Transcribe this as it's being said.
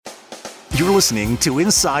You're listening to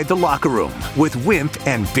Inside the Locker Room with Wimp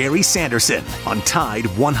and Barry Sanderson on Tide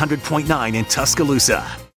 100.9 in Tuscaloosa.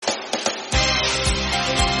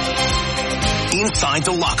 Inside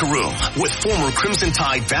the Locker Room with former Crimson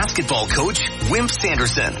Tide basketball coach Wimp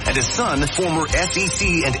Sanderson and his son, former SEC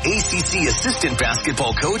and ACC assistant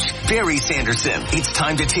basketball coach Barry Sanderson. It's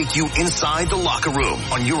time to take you inside the locker room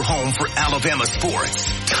on your home for Alabama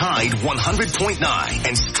sports. Tide 100.9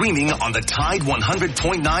 and streaming on the Tide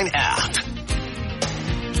 100.9 app.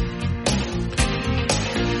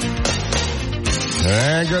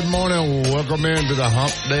 And good morning. Welcome into the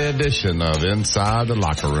Hump Day edition of Inside the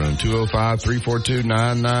Locker Room.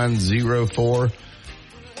 205-342-9904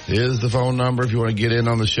 is the phone number if you want to get in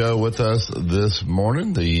on the show with us this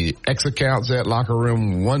morning. The X accounts at Locker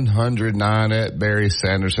Room 109 at Barry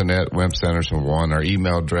Sanderson at Wimp Sanderson 1. Our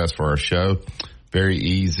email address for our show, very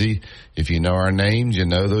easy. If you know our names, you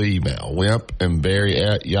know the email, Wimp and Barry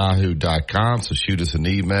at yahoo.com. So shoot us an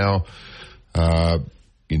email.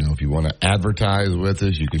 If you want to advertise with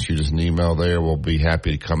us, you can shoot us an email there. We'll be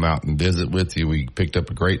happy to come out and visit with you. We picked up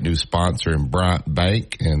a great new sponsor in Bryant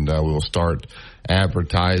Bank, and we'll start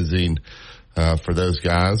advertising for those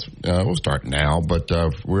guys. We'll start now, but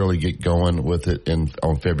really get going with it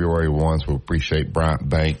on February 1. So we appreciate Bryant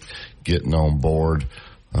Bank getting on board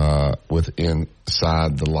with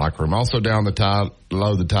Inside the Locker Room. Also load the Tide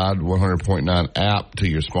 100.9 app to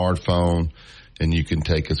your smartphone, and you can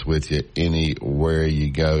take us with you anywhere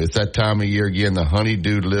you go. It's that time of year again. The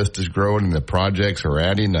honeydew list is growing and the projects are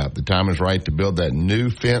adding up. The time is right to build that new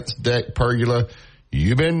fence deck pergola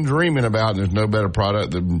you've been dreaming about. And there's no better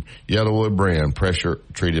product than Yellowwood brand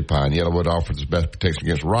pressure-treated pine. Yellowwood offers the best protection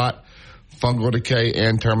against rot, fungal decay,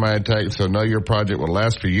 and termite attack. So know your project will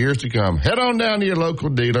last for years to come. Head on down to your local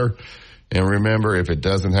dealer. And remember, if it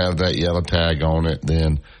doesn't have that yellow tag on it,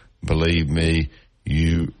 then believe me,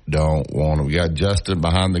 you don't want it. We got Justin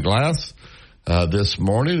behind the glass this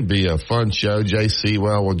morning. It'll be a fun show. Jay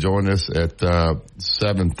Sewell will join us at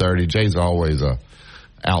 7:30. Jay's always a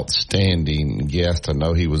outstanding guest. I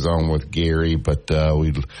know he was on with Gary, but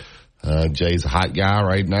Jay's a hot guy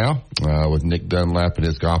right now with Nick Dunlap and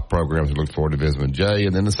his golf programs. We look forward to visiting with Jay.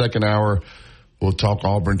 And then the second hour, we'll talk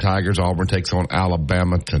Auburn Tigers. Auburn takes on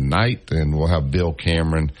Alabama tonight, and we'll have Bill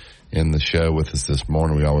Cameron in the show with us this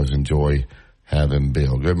morning. We always enjoy having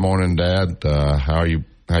Bill. Good morning, Dad. How you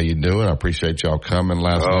doing? I appreciate y'all coming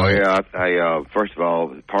last night. Oh yeah, I first of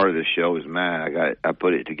all, part of this show is mine. I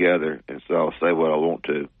put it together, and so I'll say what I want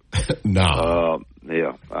to. No.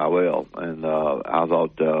 Yeah, I will. And I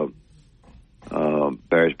thought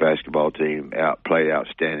Bears basketball team played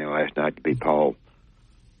outstanding last night to beat Paul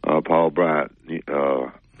Bryant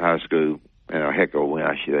High School, and a heck of a win.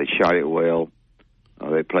 They shot it well.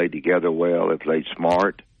 They played together well. They played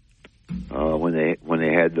smart. When they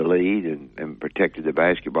had the lead and protected the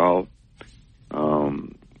basketball.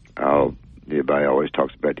 Everybody always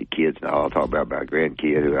talks about the kids. Now I'll talk about my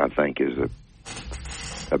grandkid, who I think is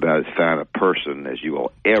about as fine a person as you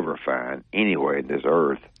will ever find anywhere in this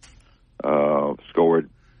earth. Scored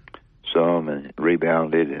some and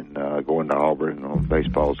rebounded and going to Auburn on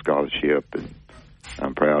baseball scholarship, and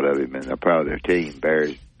I'm proud of him, and I'm proud of their team.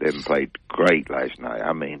 Bears, they played great last night.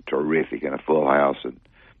 I mean, terrific, in a full house, and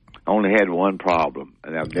only had one problem,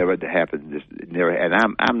 and I've never happened. And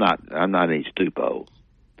I'm not any stupo.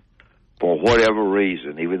 For whatever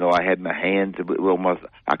reason, even though I had my hands,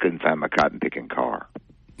 I couldn't find my cotton picking car.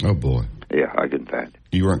 Oh boy! Yeah, I couldn't find it.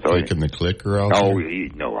 You weren't clicking the clicker out there? Oh,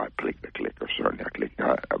 I clicked the clicker. Certainly, I clicked.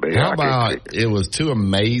 How about it was two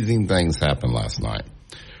amazing things happened last night.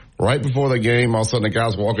 Right before the game, all of a sudden the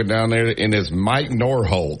guy's walking down there, and it's Mike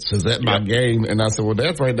Norholtz is at my game. And I said, well,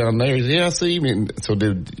 that's right down there. He said, yeah, I see him.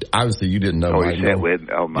 Obviously you didn't know Mike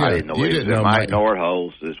Norholtz. I didn't know Mike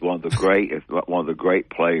Norholtz is one of the great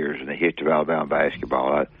players in the history of Alabama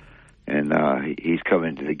basketball. He's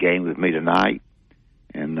coming to the game with me tonight.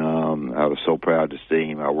 And I was so proud to see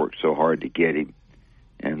him. I worked so hard to get him.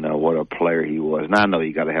 And what a player he was. And I know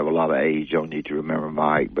you got to have a lot of age. You don't need to remember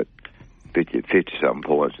Mike, but 50-something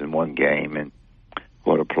points in one game, and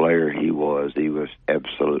what a player he was. He was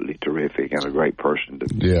absolutely terrific and a great person.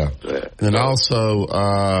 And also,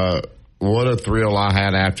 what a thrill I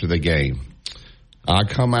had after the game. I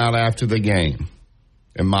come out after the game,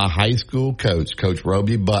 and my high school coach, Coach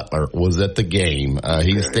Roby Butler, was at the game.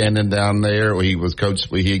 He's standing down there. He and Coach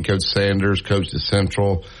Sanders coached at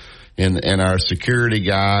Central. and our security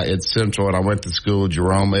guy at Central, and I went to school,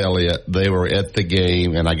 Jerome Elliott, they were at the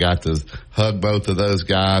game, and I got to hug both of those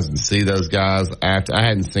guys and see those guys after. I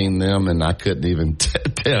hadn't seen them, and I couldn't even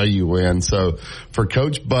tell you when. So for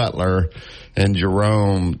Coach Butler and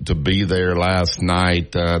Jerome to be there last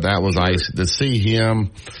night, that was nice to see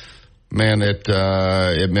him. Man, it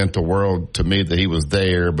meant the world to me that he was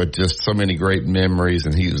there, but just so many great memories.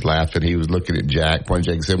 And he was laughing. He was looking at Jack, pointing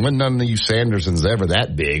Jack, and said, "When none of you Sandersons ever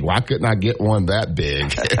that big? Why couldn't I get one that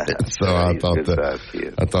big?" So I thought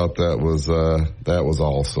that was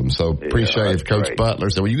awesome. So appreciate it. Coach Butler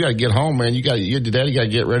said, "Well, you got to get home, man. Your daddy got to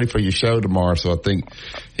get ready for your show tomorrow." So I think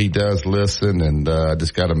he does listen. And I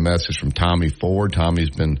just got a message from Tommy Ford. Tommy's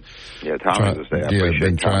been trying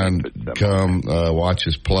to come watch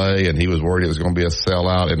us play, and he was worried it was going to be a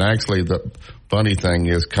sellout. And actually, the funny thing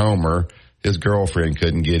is, Comer, his girlfriend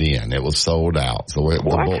couldn't get in. It was sold out. So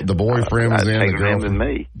the boyfriend was in.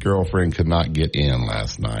 The girlfriend could not get in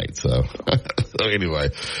last night. So, anyway.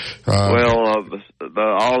 All of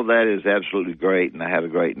that is absolutely great, and I had a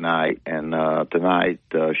great night. And tonight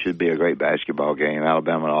should be a great basketball game.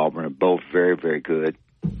 Alabama and Auburn are both very, very good.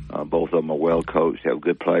 Both of them are well coached, have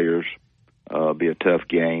good players. Be a tough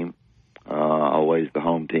game. Always the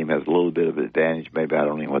home team has a little bit of advantage. Maybe I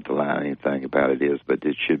don't even know what the line, anything about it is, but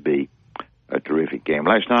it should be a terrific game.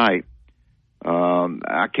 Last night,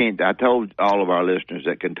 I told all of our listeners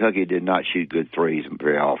that Kentucky did not shoot good threes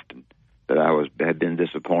very often. That I had been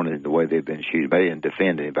disappointed in the way they've been shooting. They didn't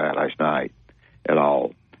defend anybody last night at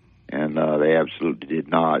all, and they absolutely did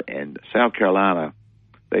not. And South Carolina,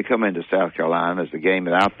 they come into South Carolina as a game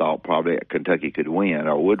that I thought probably Kentucky could win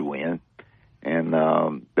or would win. And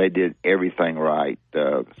they did everything right.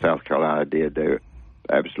 South Carolina did. They're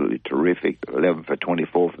absolutely terrific. 11 for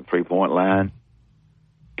 24 from the three-point line.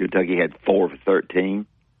 Kentucky had 4 for 13.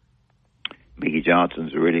 Mickey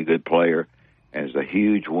Johnson's a really good player, and it's a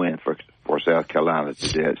huge win for South Carolina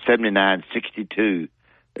today. 79-62,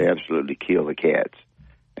 they absolutely killed the Cats.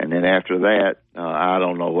 And then after that, I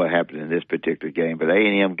don't know what happened in this particular game, but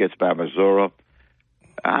A&M gets by Missouri.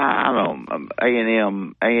 I don't know.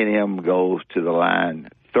 A&M goes to the line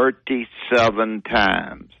 37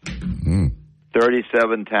 times.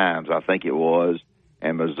 37 times, I think it was.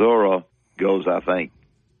 And Missouri goes, I think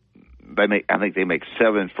they make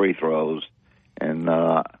 7 free throws. And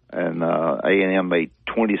A&M made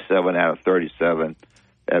 27 out of 37.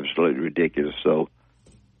 Absolutely ridiculous. So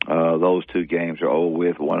those two games are over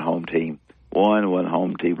with. One home team won, one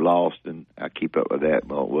home team lost, and I keep up with that.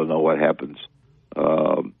 We'll know what happens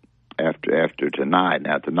after tonight.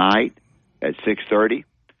 Now tonight at 6:30,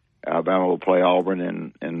 Alabama will play Auburn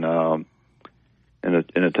in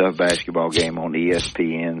a tough basketball game on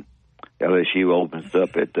ESPN. LSU opens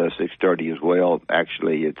up at 6:30 as well.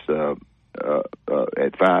 Actually, it's at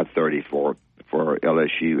 5:30 for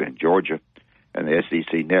LSU and Georgia, and the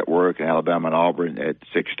SEC Network, and Alabama and Auburn at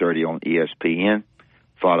 6:30 on ESPN,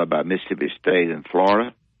 followed by Mississippi State and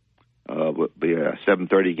Florida. Will be a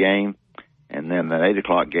 7:30 game. And then the 8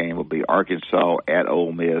 o'clock game will be Arkansas at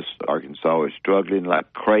Ole Miss. Arkansas is struggling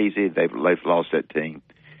like crazy. They've lost that team,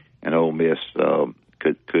 and Ole Miss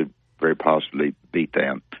could very possibly beat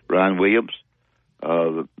them. Ryan Williams,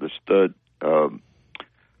 the stud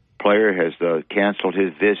player, has canceled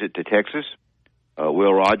his visit to Texas.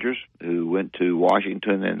 Will Rogers, who went to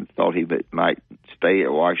Washington and thought he might stay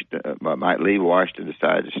at Washington, might leave Washington,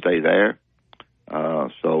 decided to stay there.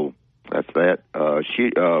 So. That's that.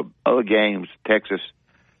 Other games, Texas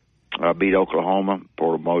beat Oklahoma.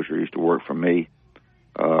 Porter Moser used to work for me.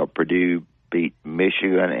 Purdue beat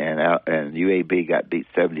Michigan, and UAB got beat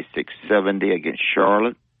 76-70 against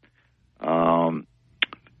Charlotte.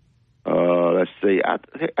 Let's see.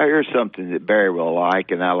 Here's something that Barry will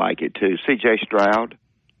like, and I like it too. C.J. Stroud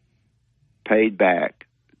paid back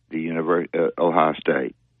the Ohio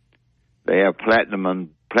State. They have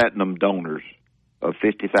platinum donors of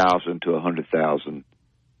 50,000 to 100,000,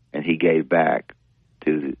 and he gave back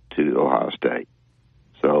to Ohio State.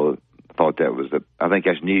 So I thought that was I think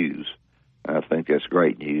that's news. I think that's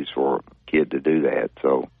great news for a kid to do that.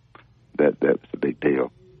 So that's a big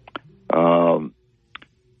deal.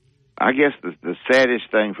 I guess the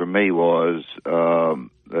saddest thing for me was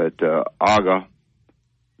that Aga,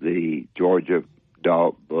 the Georgia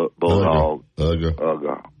Bulldog,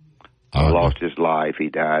 lost his life. He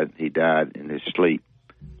died in his sleep.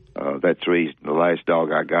 That's the reason the last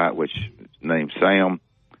dog I got, which is named Sam,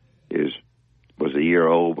 was a year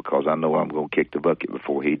old, because I know I'm going to kick the bucket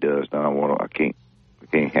before he does. I can't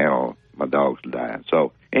handle my dogs dying.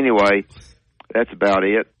 So anyway, that's about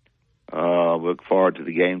it. Look forward to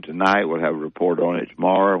the game tonight. We'll have a report on it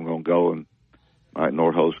tomorrow. I'm going to go and Mike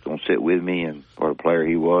Nordholt's going to sit with me and what a player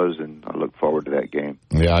he was, and I look forward to that game.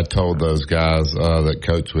 Yeah, I told those guys that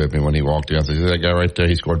coached with me when he walked in, I said, that guy right there,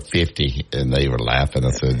 he scored 50. And they were laughing.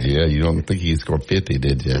 I said, yeah, you don't think he scored 50,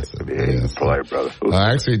 did you? Said, he's a player, brother.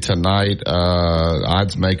 Actually, tonight,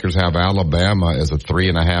 odds makers have Alabama as a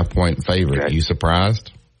 3.5-point favorite. Okay. Are you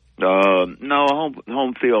surprised? No,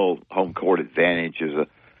 home court advantage is a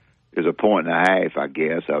 1.5, I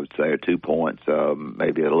guess. I would say, or 2 points,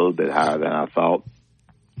 maybe a little bit higher than I thought.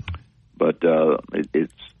 But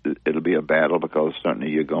it'll be a battle because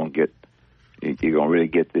certainly you're going to really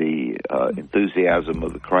get the enthusiasm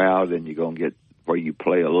of the crowd, and you're going to get where you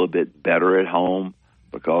play a little bit better at home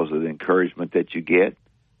because of the encouragement that you get.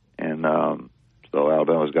 And so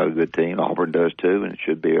Alabama's got a good team. Auburn does too, and it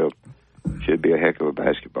should be a heck of a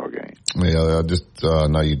basketball game. Yeah, I just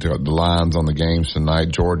know you got the lines on the games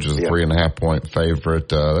tonight. Georgia's a 3.5-point favorite.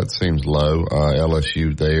 That seems low.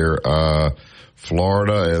 LSU there.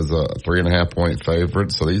 Florida is a 3.5-point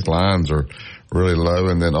favorite. So these lines are really low.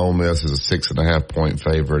 And then Ole Miss is a 6.5-point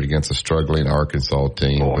favorite against a struggling Arkansas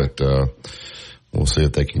team. Boy. But we'll see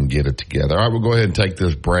if they can get it together. All right, we'll go ahead and take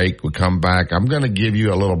this break. We'll come back. I'm going to give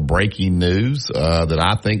you a little breaking news that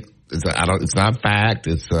I think it's not fact.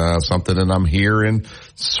 It's something that I'm hearing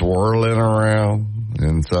swirling around.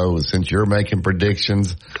 And so since you're making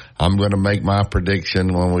predictions, I'm going to make my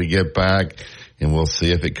prediction when we get back, and we'll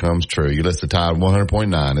see if it comes true. You listen to Tide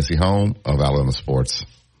 100.9. It's the home of Alabama sports.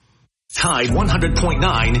 Tide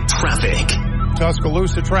 100.9 traffic.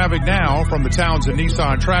 Tuscaloosa traffic now from the Townsend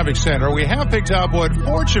Nissan Traffic Center. We have picked up what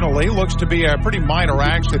fortunately looks to be a pretty minor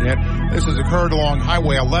accident. This has occurred along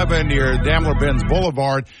Highway 11 near Daimler-Benz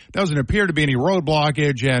Boulevard. Doesn't appear to be any road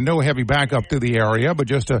blockage and no heavy backup through the area, but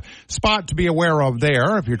just a spot to be aware of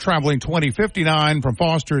there. If you're traveling 2059 from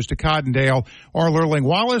Foster's to Cottondale or Lurling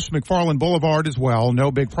Wallace, McFarland Boulevard as well, no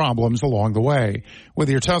big problems along the way. With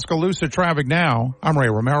your Tuscaloosa traffic now, I'm Ray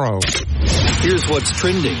Romero. Here's what's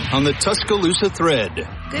trending on the Tuscaloosa Thread.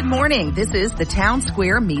 Good morning. This is the Town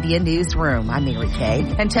Square Media Newsroom. I'm Mary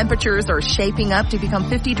Kay. And temperatures are shaping up to become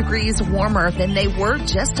 50 degrees warmer than they were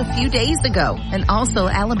just a few days ago. And also,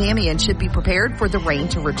 Alabamians should be prepared for the rain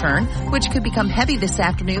to return, which could become heavy this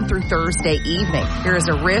afternoon through Thursday evening. There is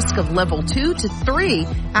a risk of level 2 to 3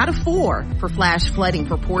 out of 4 for flash flooding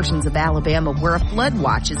for portions of Alabama where a flood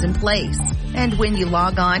watch is in place. And when you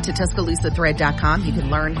log on to TuscaloosaThread.com, you can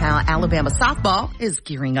learn how Alabama softball is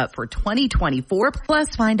gearing up for 2024.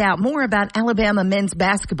 Plus, find out more about Alabama men's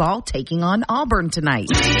basketball taking on Auburn tonight.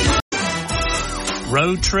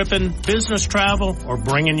 Road tripping, business travel, or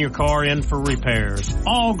bringing your car in for repairs.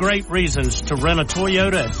 All great reasons to rent a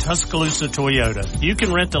Toyota at Tuscaloosa Toyota. You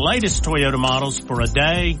can rent the latest Toyota models for a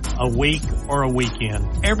day, a week, or a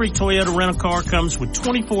weekend. Every Toyota rental-car comes with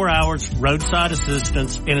 24 hours roadside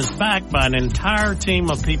assistance and is backed by an entire team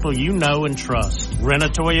of people you know and trust. Rent a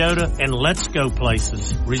Toyota and let's go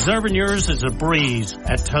places. Reserving yours is a breeze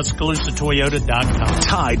at TuscaloosaToyota.com.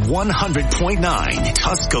 Tide 100.9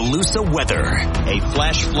 Tuscaloosa weather. A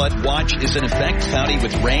flash flood watch is in effect. Cloudy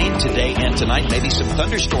with rain today and tonight. Maybe some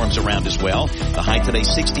thunderstorms around as well. The high today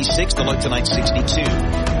 66, the low tonight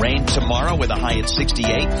 62. Rain tomorrow with a high at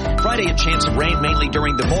 68. Friday a chance of rain mainly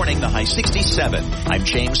during the morning, the high 67. I'm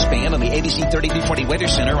James Spann on the ABC 3240 Weather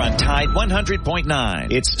Center on Tide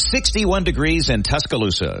 100.9. It's 61 degrees in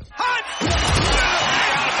Tuscaloosa.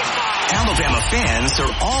 Alabama fans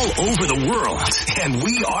are all over the world, and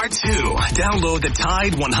we are too. Download the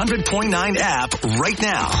Tide 100.9 app right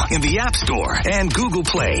now in the App Store and Google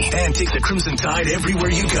Play, and take the Crimson Tide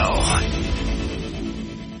everywhere you go.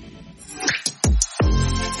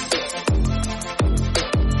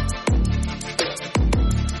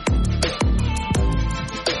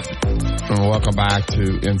 Welcome back to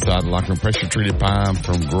Inside the Locker Room. Pressure treated pine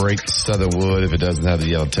from Great Southern Wood. If it doesn't have the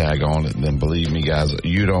yellow tag on it, then believe me, guys,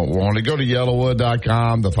 you don't want it. Go to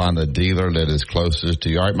yellowwood.com to find a dealer that is closest to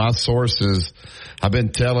you. All right, my sources, I've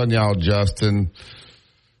been telling y'all, Justin,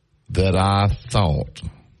 that I thought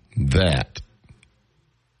that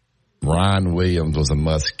Ryan Williams was a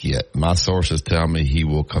must get. My sources tell me he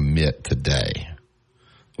will commit today.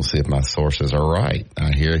 We'll see if my sources are right.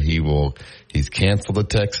 I hear he's canceled the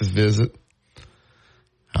Texas visit.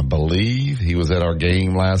 I believe he was at our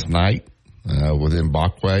game last night with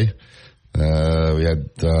Mbakwe. We had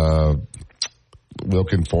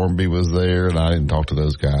Wilkin Formby was there, and I didn't talk to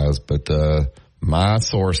those guys. But my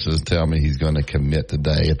sources tell me he's going to commit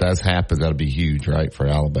today. If that happens, that'll be huge, right, for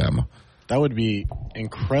Alabama. That would be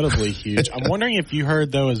incredibly huge. I'm wondering if you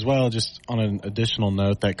heard, though, as well, just on an additional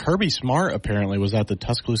note, that Kirby Smart apparently was at the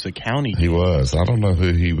Tuscaloosa County game. He was. I don't know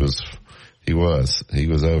who he was. He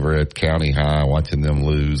was over at County High watching them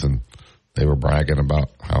lose, and they were bragging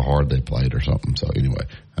about how hard they played or something. So anyway,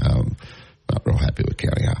 not real happy with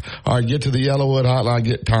County High. All right, get to the Yellowwood hotline.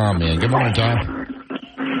 Get Tom in. Good morning, Tom.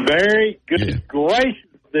 Very good gracious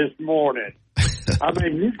this morning. I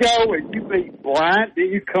mean, you go and you beat Bryant, then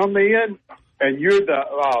you come in and you're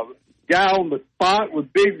the guy on the spot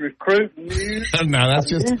with big recruiting news. No, that's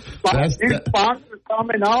just new sponsor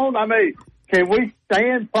coming on. I mean, can we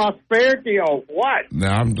stand prosperity or what?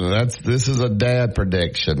 No, this is a dad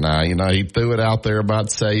prediction now. You know, he threw it out there about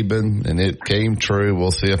Saban, and it came true.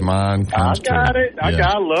 We'll see if mine comes true. I got it.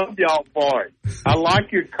 I love y'all for it. I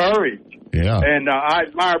like your courage. Yeah. And I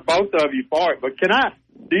admire both of you for it. But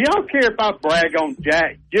do y'all care if I brag on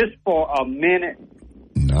Jack just for a minute?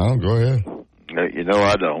 No, go ahead. You know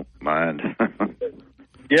I don't mind.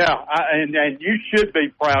 Yeah, and you should be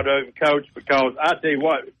proud of him, Coach, because I tell you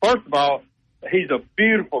what, first of all, he's a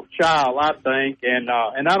beautiful child, I think, and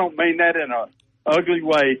I don't mean that in a ugly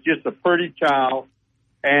way. It's just a pretty child,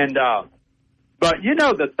 and but you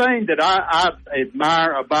know the thing that I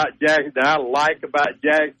admire about Jack, that I like about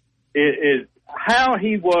Jack, is how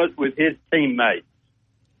he was with his teammates,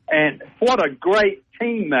 and what a great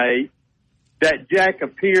teammate that Jack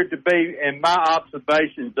appeared to be in my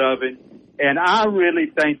observations of him, and I really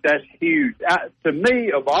think that's huge. To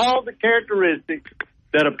me, of all the characteristics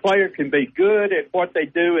that a player can be good at what they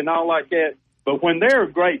do and all like that, but when they're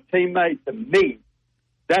a great teammate, to me,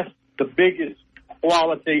 that's the biggest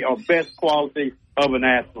quality or best quality of an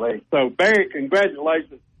athlete. So, Barry,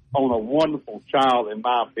 congratulations on a wonderful child, in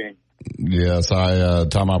my opinion. Yes,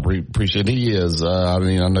 Tom, I appreciate it. He is. I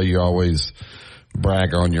mean, I know you always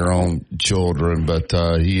brag on your own children, but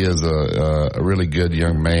he is a really good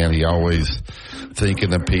young man. He always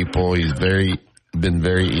thinking of people. He's been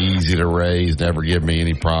very easy to raise, never give me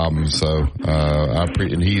any problems. So I tell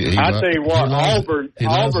you what, Auburn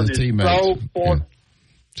is so fortunate.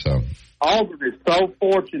 Yeah. Auburn is so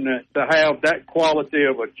fortunate to have that quality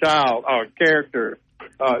of a child or character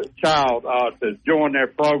child to join their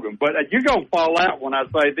program. But you're gonna fall out when I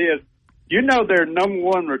say this. You know their number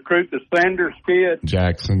one recruit, the Sanders kid?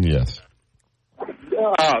 Jackson, yes.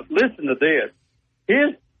 Listen to this.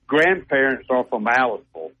 His grandparents are from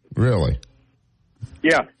Aliceville. Really?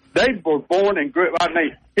 Yeah. They were born and grew. I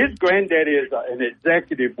mean, his granddaddy is an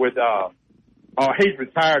executive with, he's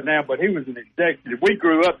retired now, but he was an executive. We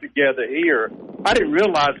grew up together here. I didn't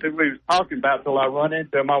realize who we was talking about until I run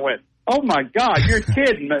into him. I went, oh, my God, you're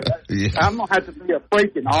kidding me. Yeah. I'm going to have to be a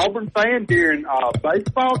freaking Auburn fan during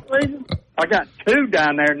baseball season. I got two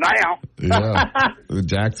down there now. Yeah,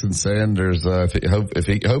 Jackson Sanders.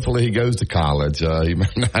 Hopefully he goes to college. He may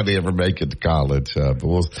not ever make it to college,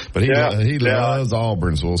 but he loves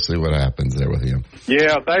Auburn. So we'll see what happens there with him.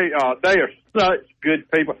 Yeah, they are such good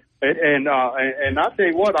people, and I tell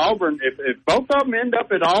you what, Auburn. If both of them end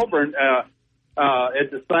up at Auburn at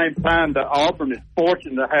the same time, that Auburn is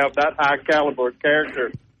fortunate to have that high caliber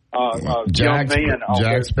character.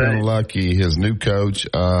 Jack's been lucky. His new coach,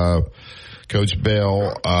 Coach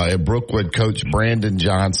Bell, at Brookwood, Coach Brandon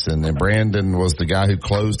Johnson. And Brandon was the guy who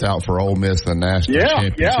closed out for Ole Miss in the national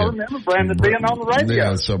championship. Yeah, I remember Brandon being on the radio.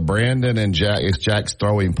 Yeah, so Brandon and Jack is Jack's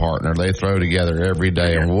throwing partner. They throw together every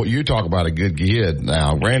day. And you talk about a good kid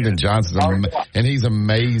now. Brandon Johnson, and he's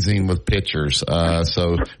amazing with pitchers.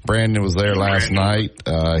 So Brandon was there last night.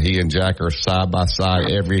 He and Jack are side by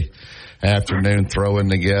side every afternoon throwing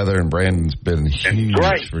together, and Brandon's been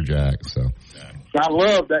huge for Jack. So I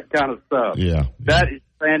love that kind of stuff. Yeah, that is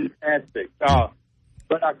fantastic.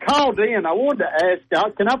 But I called in. I wanted to ask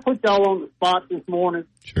y'all, can I put y'all on the spot this morning?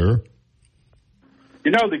 Sure.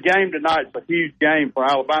 You know, the game tonight's a huge game for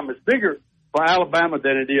Alabama. It's bigger for Alabama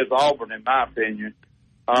than it is Auburn, in my opinion,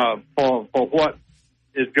 for what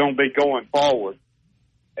is going to be going forward.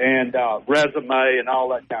 And resume and all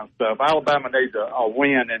that kind of stuff. Alabama needs a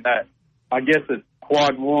win in that. I guess it's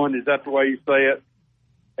quad one. Is that the way you say it?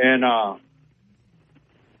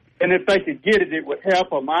 And if they could get it, it would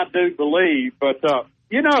help them. I do believe. But,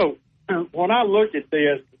 you know, when I look at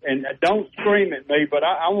this, and don't scream at me, but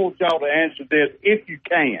I want y'all to answer this if you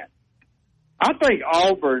can. I think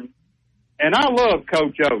Auburn, and I love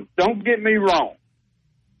Coach Oates, don't get me wrong,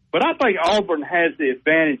 but I think Auburn has the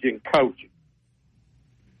advantage in coaching.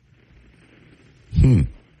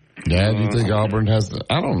 Yeah, do you think Auburn has?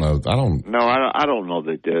 I don't know. No, I don't know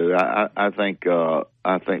they do. I think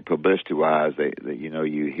publicity wise,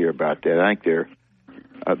 you hear about that. I think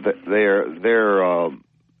they're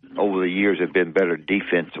over the years have been better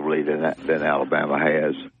defensively than Alabama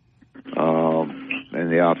has,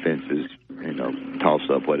 and the offense is toss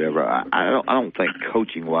up whatever. I don't think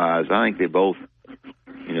coaching wise. I think they both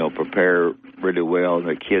prepare really well, and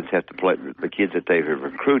the kids have to play. The kids that they've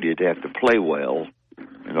recruited have to play well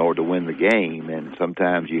in order to win the game. And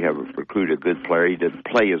sometimes you have recruited a good player, he doesn't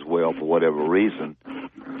play as well for whatever reason.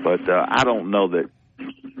 But I don't know that.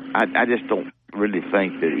 I just don't really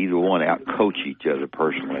think that either one out-coach each other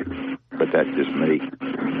personally. But that's just me.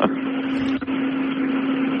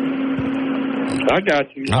 I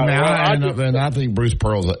got you. I think Bruce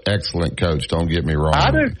Pearl's an excellent coach. Don't get me wrong.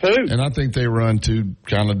 I do too. And I think they run two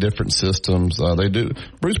kind of different systems. They do.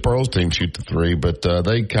 Bruce Pearl's team shoot the three, but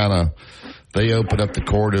they open up the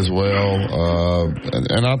court as well.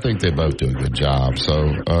 And I think they both do a good job. So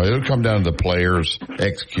it'll come down to the players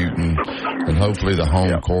executing, and hopefully the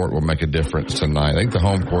home court will make a difference tonight. I think the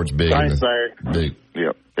home court's big. Thanks, Barry. Big.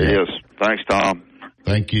 Yep, it is. Thanks, Tom.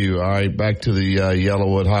 Thank you. All right, back to the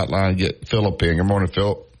Yellowwood hotline. Get Philip in. Good morning,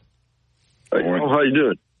 Philip. Hey, how you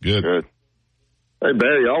doing? Good. Hey,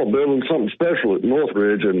 Barry, y'all are building something special at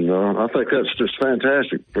Northridge, and I think that's just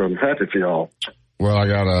fantastic. I'm happy for y'all. Well, I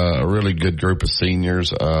got a really good group of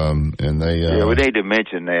seniors, and they... we need to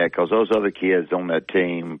mention that because those other kids on that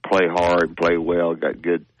team play hard, play well, got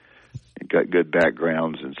good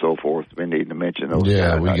backgrounds and so forth. We need to mention those guys.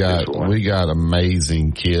 Yeah, we got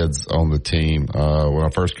amazing kids on the team. When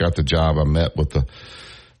I first got the job, I met with the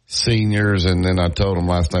seniors, and then I told them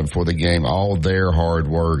last night before the game all their hard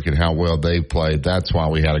work and how well they played. That's why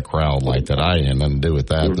we had a crowd like that. I had nothing to do with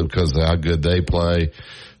that because of how good they play.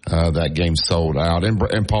 That game sold out.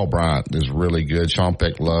 And Paul Bryant is really good. Sean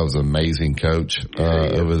Peck Love's an amazing coach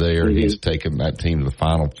over there. He's taken that team to the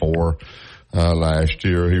Final Four last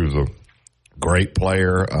year. He was a great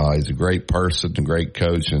player. He's a great person, a great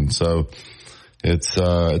coach. And so it's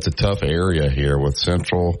a tough area here with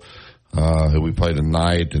Central, who we play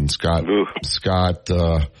tonight, and Scott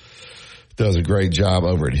does a great job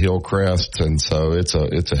over at Hillcrest. And so it's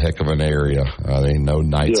a heck of an area. There ain't no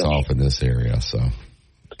nights off in this area. So.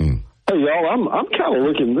 Hey, y'all, I'm kind of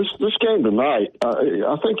looking this game tonight.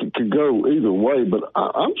 I think it could go either way, but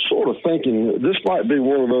I'm sort of thinking this might be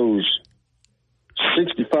one of those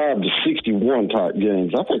 65 to 61 type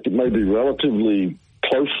games. I think it may be relatively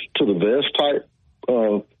close to the vest type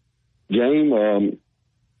game. A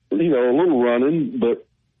little running, but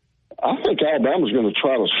I think Alabama's going to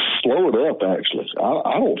try to slow it up. Actually,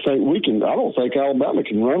 I don't think Alabama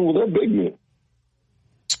can run with their big men.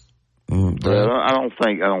 Well, I don't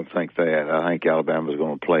think that. I think Alabama's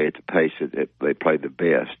going to play at the pace that they play the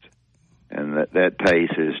best, and that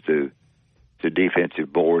pace is to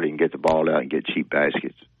defensive board and get the ball out and get cheap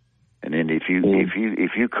baskets. And then if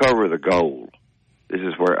you cover the goal, this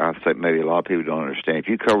is where I think maybe a lot of people don't understand. If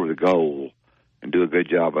you cover the goal and do a good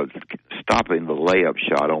job of stopping the layup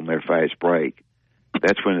shot on their fast break,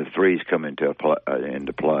 that's when the threes come into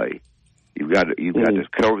play. You've got to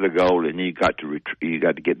cover the goal, and you got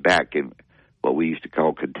to get back in what we used to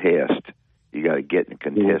call contest. You got to get and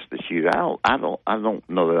contest the shoot. I don't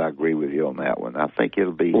know that I agree with you on that one. I think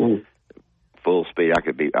it'll be full speed. I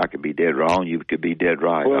could be dead wrong. You could be dead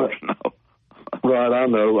right. Well, I don't know. Right, I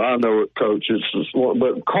know it, Coach. It's just,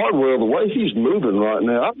 but Cardwell, the way he's moving right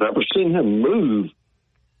now, I've never seen him move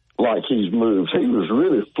like he's moved. He was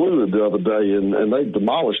really fluid the other day, and they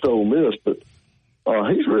demolished Ole Miss. But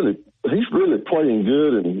he's really playing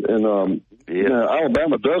good, and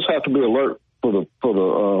Alabama does have to be alert for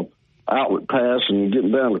the outlet pass and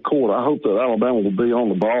getting down the court. I hope that Alabama will be on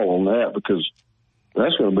the ball on that because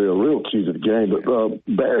that's going to be a real key to the game. But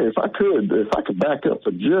Barry, if I could back up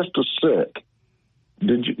for just a sec.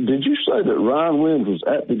 Did you say that Ryan Williams was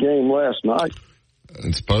at the game last night?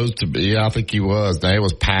 It's supposed to be. I think he was. Now, it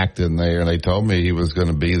was packed in there, and they told me he was going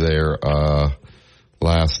to be there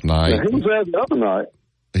last night. Yeah, he was there the other night.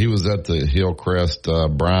 He was at the Hillcrest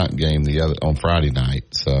Bryant game on Friday night.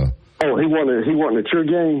 So. Oh, he wasn't at your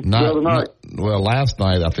game the other night? Well, last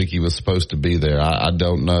night I think he was supposed to be there. I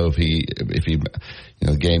don't know if he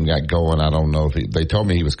the game got going. I don't know if they told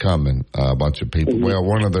me he was coming. A bunch of people. Well,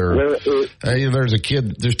 one of their there's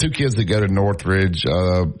two kids that go to Northridge.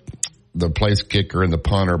 The place kicker and the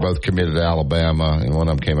punter both committed to Alabama, and one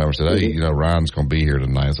of them came over and said, "Hey, Ryan's going to be here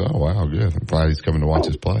tonight." I said, "Oh wow, good. I'm glad he's coming to watch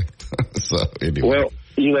us play." So anyway. Well,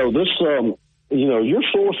 this your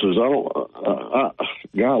sources.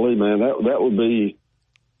 Golly, man, that would be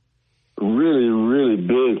really, really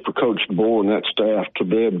big for Coach DeBoer and that staff to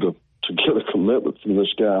be able to get a commitment from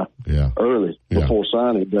this guy early before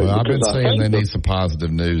signing day. Well, I've been saying they need some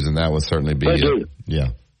positive news, and that would certainly be it. Yeah.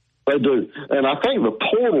 They do. And I think the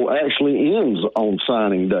portal actually ends on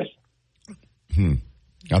signing day.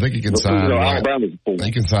 I think you can sign.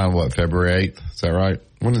 You can sign February 8th? Is that right?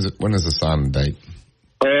 When is it? When is the signing date?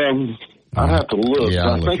 I'd have to look. Yeah,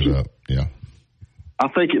 I'll look it up. Yeah. I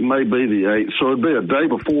think it may be the 8th, so it'd be a day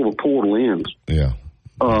before the portal ends. Yeah.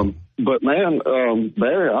 But man,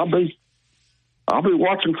 Barry, I'll be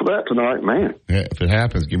watching for that tonight, man. Yeah, if it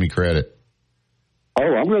happens, give me credit. Oh,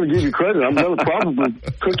 I'm going to give you credit. I'm going to probably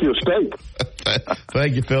cook you a steak.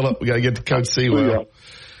 Thank you, Philip. We got to get to Coach Sewell.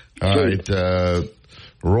 All right.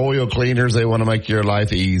 Royal Cleaners, they want to make your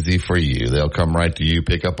life easy for you. They'll come right to you,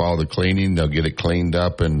 pick up all the cleaning. They'll get it cleaned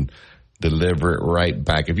up and deliver it right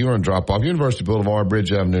back. If you want to drop off University Boulevard,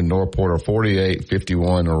 Bridge Avenue, Northport, or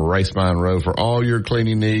 4851 Racemine Road for all your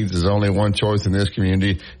cleaning needs, there's only one choice in this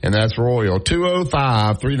community, and that's Royal.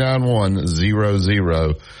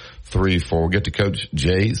 205-391-0034. We'll get to Coach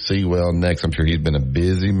Jay Sewell next. I'm sure he's been a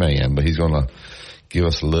busy man, but he's going to give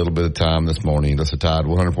us a little bit of time this morning. That's a Tide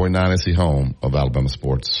 100.9 SC home of Alabama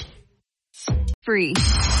sports. Free.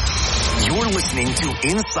 You're listening to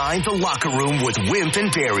Inside the Locker Room with Wimp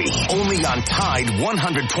and Barry, only on Tide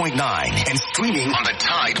 100.9 and streaming on the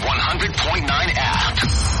Tide 100.9 app.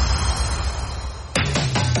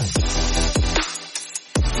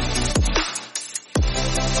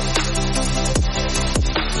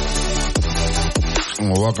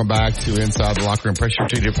 Well, welcome back to Inside the Locker Room. Pressure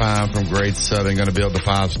Treated Pine from Great Southern. Going to build the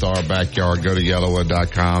 5-star backyard. Go to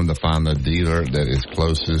yellowwood.com to find the dealer that is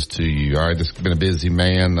closest to you. All right, this has been a busy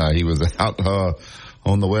man. He was out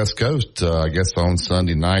on the West Coast, I guess on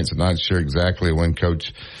Sunday night. So not sure exactly when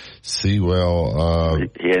Coach Sewell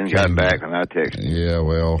he hadn't gotten back when I texted him. Yeah,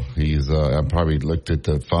 well, he's I probably looked at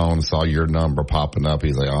the phone, saw your number popping up.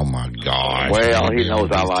 He's like, oh my gosh. Well, he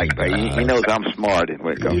knows I like that. He knows I'm smart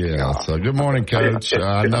when it comes to golf. So good morning, Coach.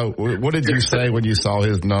 I know. What did you say when you saw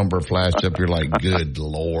his number flash up? You're like, good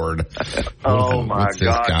Lord. Oh my what's this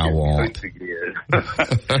God. guy want?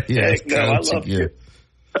 Yes, no, I love it.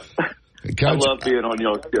 Coach, I love being on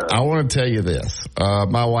your show. I want to tell you this.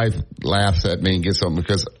 My wife laughs at me and gets something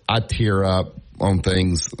because I tear up on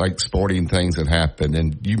things like sporting things that happen,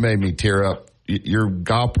 and you made me tear up. Your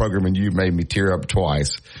golf program and you made me tear up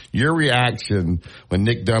twice. Your reaction when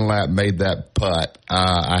Nick Dunlap made that putt,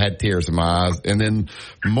 I had tears in my eyes. And then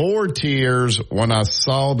more tears when I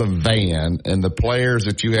saw the van and the players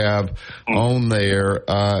that you have on there.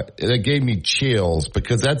 It gave me chills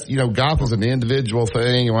because that's, golf is an individual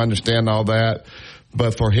thing. I understand all that.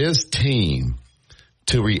 But for his team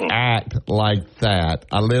to react like that,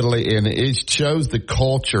 and it shows the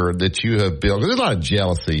culture that you have built. There's a lot of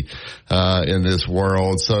jealousy in this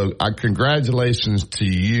world. So congratulations to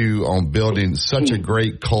you on building such a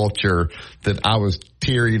great culture that I was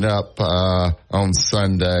tearing up on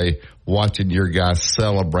Sunday watching your guys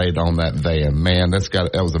celebrate on that van. Man,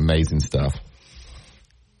 that was amazing stuff.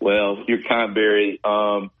 Well, you're kind, Barry.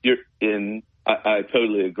 I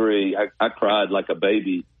totally agree. I cried like a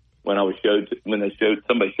baby when somebody showed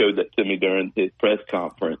that to me during his press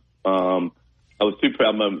conference. I was two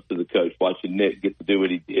proud moments to the coach watching Nick get to do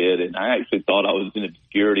what he did, and I actually thought I was in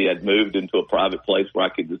obscurity. I'd moved into a private place where I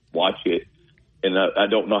could just watch it, and I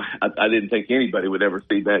don't know. I didn't think anybody would ever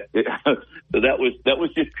see that. So that was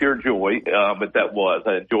just pure joy. But I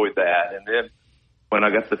enjoyed that, and then when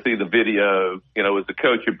I got to see the video, as a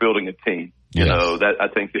coach, you're building a team. Yes. That I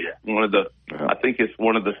think is one of the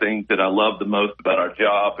things that I love the most about our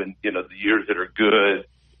job. And, the years that are good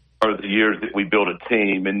are the years that we build a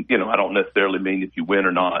team. And, I don't necessarily mean if you win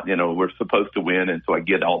or not, we're supposed to win. And so I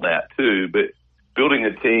get all that too. But building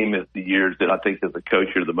a team is the years that I think as a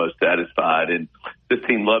coach you're the most satisfied. And this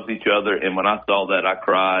team loves each other. And when I saw that, I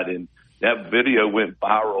cried. And that video went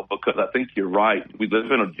viral because I think you're right. We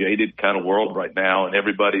live in a jaded kind of world right now, and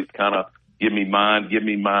everybody's kind of, give me mine.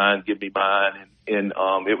 And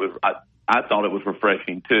I thought it was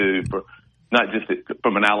refreshing too, for not just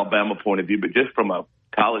from an Alabama point of view, but just from a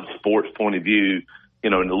college sports point of view,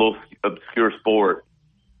 in a little obscure sport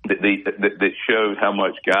that shows how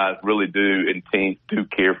much guys really do and teams do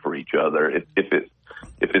care for each other if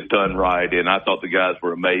it's done right. And I thought the guys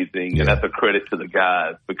were amazing, and that's a credit to the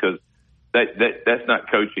guys because that's not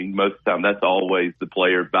coaching most of the time. That's always the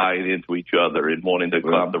player buying into each other and wanting to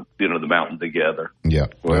climb the mountain together. Yeah.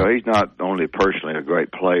 Well, he's not only personally a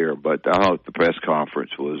great player, but I thought the press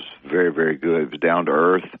conference was very, very good. It was down to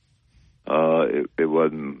earth. It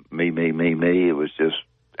wasn't me. It was just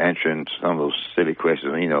answering some of those silly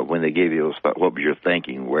questions. When they give you those, what was your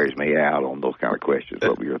thinking? Wears me out on those kind of questions.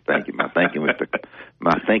 What was your thinking? My thinking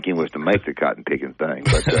was to make the cotton picking thing.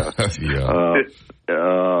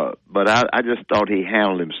 But I just thought he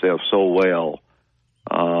handled himself so well.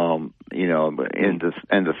 And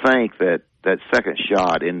to think that second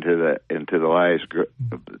shot into the last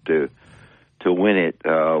to win it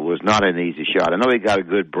was not an easy shot. I know he got a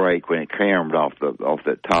good break when it caromed off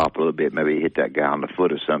that top a little bit. Maybe he hit that guy on the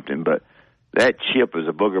foot or something. But that chip was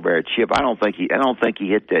a Booger Bear chip. I don't think he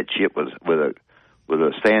hit that chip with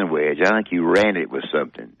a sand wedge. I think he ran it with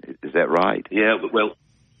something. Is that right? Yeah. Well,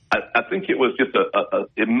 I think it was just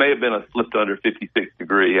it may have been a slipped under 56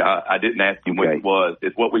 degree. I didn't ask him when it was.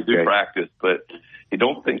 It's what we do practice, but you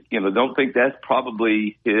don't think that's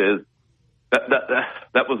probably his.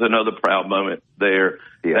 That was another proud moment there.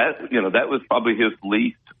 Yeah. That was probably his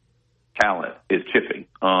least talent is chipping.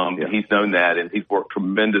 He's known that, and he's worked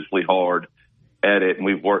tremendously hard at it, and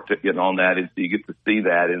we've worked on that, and so you get to see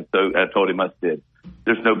that. And so I told him, I said,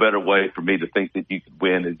 there's no better way for me to think that you could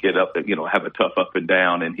win and get up and, have a tough up and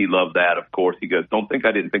down. And he loved that, of course. He goes, don't think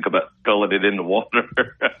I didn't think about sculling it in the water.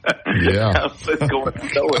 Yeah. Let's go and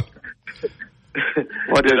throw it.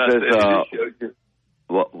 What is this?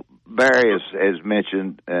 Well, Barry has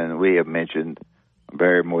mentioned, and we have mentioned,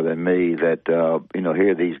 Barry more than me, that,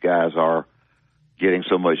 here these guys are getting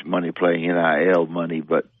so much money playing NIL money,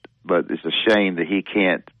 but it's a shame that he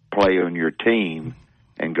can't play on your team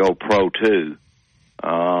and go pro too.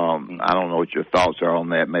 I don't know what your thoughts are on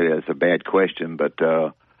that. Maybe that's a bad question, but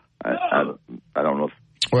I don't know.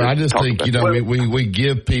 Well, I just think, we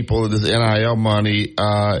give people this NIL money.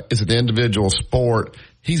 It's an individual sport.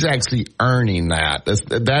 He's actually earning that.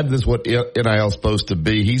 That is what NIL is supposed to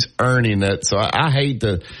be. He's earning it. So I hate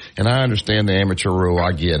and I understand the amateur rule.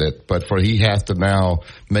 I get it. But he has to now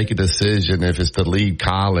make a decision if it's to leave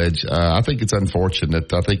college. I think it's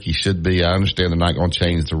unfortunate. I think he should be. I understand they're not going to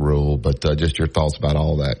change the rule, but just your thoughts about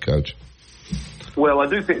all that, Coach. Well, I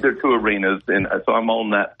do think there are two arenas, and so I'm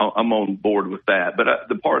on that. I'm on board with that. But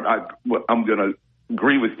the part I'm going to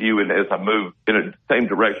agree with you, and as I move in the same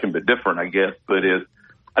direction but different, I guess, but is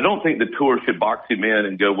I don't think the tour should box him in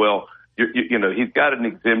and go, well, he's got an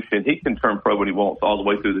exemption. He can turn pro when he wants all the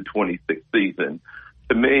way through the 26th season.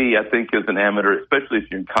 To me, I think as an amateur, especially if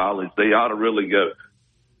you're in college, they ought to really go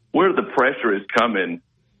where the pressure is coming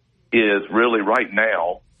is really right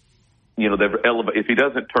now. If he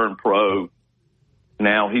doesn't turn pro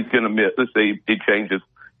now, he's going to miss. Let's say he changes,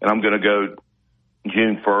 and I'm going to go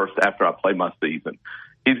June 1st after I play my season.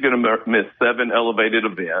 He's going to miss 7 elevated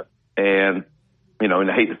events, and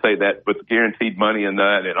and I hate to say that, but the guaranteed money in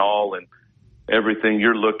that and all and everything,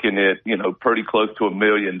 you're looking at, pretty close to $1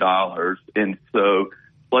 million. And so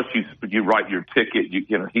plus you write your ticket,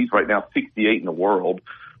 he's right now 68 in the world,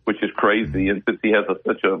 which is crazy. And since he has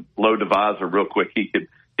such a low divisor real quick, he's going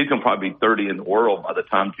to probably be 30 in the world by the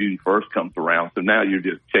time June 1st comes around. So now you're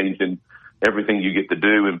just changing everything you get to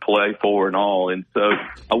do and play for and all. And so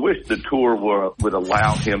I wish the tour would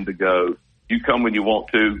allow him to go, you come when you want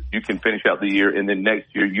to, you can finish out the year, and then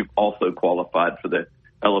next year you've also qualified for the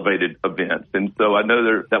elevated events. And so I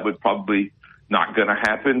know that would probably not going to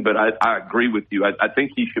happen, but I agree with you. I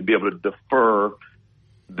think he should be able to defer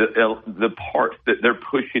the parts that they're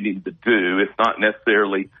pushing him to do. It's not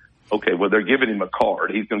necessarily, okay, well, they're giving him a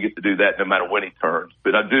card. He's going to get to do that no matter when he turns.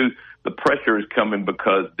 But the pressure is coming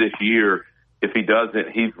because this year, if he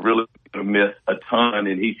doesn't, he's really going to miss a ton,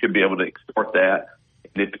 and he should be able to extort that.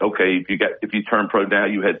 If you turn pro now,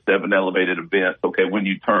 you had 7 elevated events. Okay, when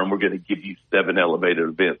you turn, we're going to give you 7 elevated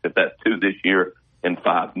events. If that's 2 this year and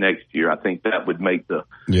 5 next year, I think that would make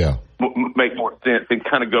make more sense and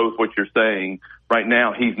kind of go with what you're saying. Right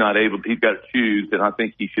now, he's not able. He's got to choose, and I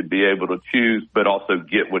think he should be able to choose, but also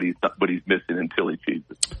get what he's missing until he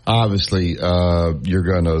chooses. Obviously, you're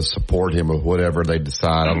going to support him with whatever they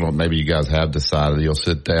decide. I don't know. Maybe you guys have decided you'll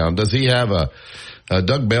sit down. Does he have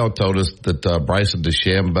Doug Bell told us that Bryson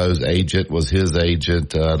DeChambeau's agent was his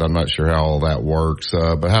agent. I'm not sure how all that works.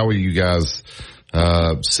 But how will you guys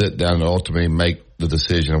sit down and ultimately make the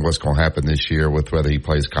decision of what's going to happen this year with whether he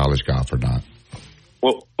plays college golf or not?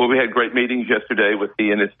 Well, we had great meetings yesterday with he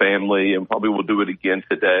and his family, and probably we'll do it again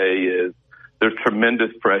today. There's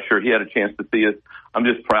tremendous pressure. He had a chance to see us. I'm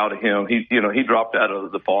just proud of him. He dropped out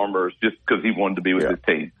of the Farmers just because he wanted to be with his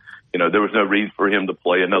team. There was no reason for him to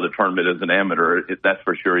play another tournament as an amateur. That's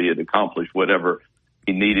for sure. He had accomplished whatever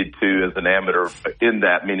he needed to as an amateur in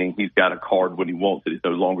that, meaning he's got a card when he wants it. He's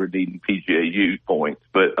no longer needing PGA points.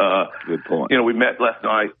 But, good point. We met last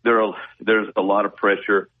night. There's a lot of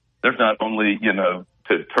pressure. There's not only,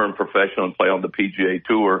 to turn professional and play on the PGA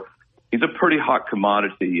Tour. He's a pretty hot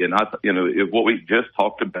commodity. And what we just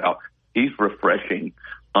talked about, he's refreshing.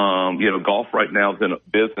 Golf right now is in a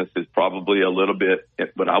business is probably a little bit,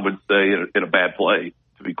 but I would say in a bad place,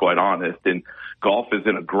 to be quite honest. And golf is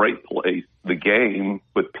in a great place, the game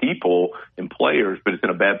with people and players, but it's in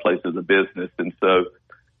a bad place as a business. And so,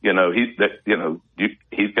 he's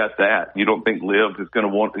got that. You don't think Liv is going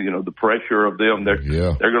to want, the pressure of them. They're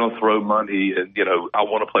going to throw money and, I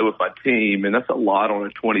want to play with my team. And that's a lot on a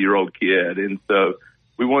 20-year-old kid. And so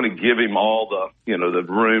we want to give him all the, the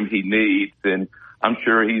room he needs. And I'm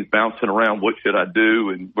sure he's bouncing around, what should I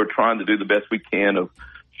do? And we're trying to do the best we can of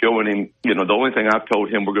showing him, the only thing I've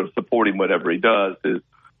told him, we're going to support him whatever he does is,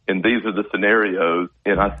 and these are the scenarios.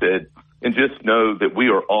 And I said, and just know that we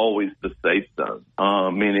are always the safe zone,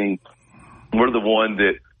 meaning we're the one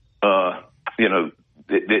that,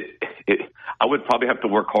 I would probably have to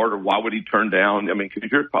work harder. Why would he turn down? I mean, because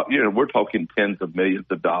we're talking tens of millions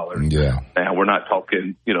of dollars. Yeah. Now we're not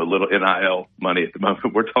talking, little NIL money at the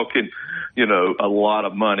moment. We're talking, a lot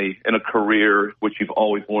of money in a career, which you've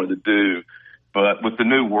always wanted to do. But with the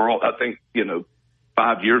new world, I think,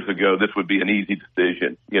 5 years ago, this would be an easy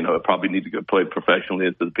decision. I probably need to go play professionally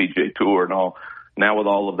into the PGA Tour and all. Now with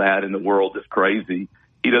all of that in the world is crazy.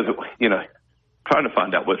 He doesn't, trying to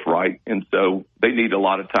find out what's right. And so they need a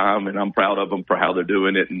lot of time, and I'm proud of them for how they're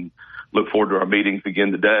doing it, and look forward to our meetings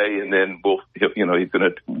again today. And then he's going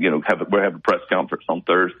to, we'll have a press conference on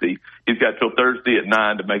Thursday. He's got till Thursday at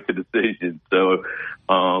 9 to make the decision. So,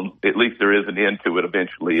 at least there is an end to it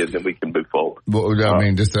eventually, and then we can move forward. Well, I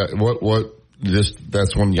mean, that's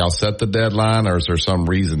when y'all set the deadline, or is there some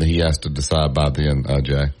reason that he has to decide by then,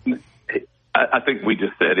 Jay? I think we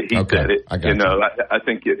just said it. He said it. I got you. I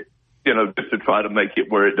think it, just to try to make it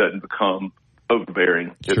where it doesn't become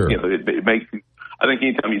overbearing. Sure. It makes, I think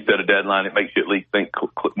anytime you set a deadline, it makes you at least think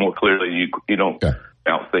more clearly. You don't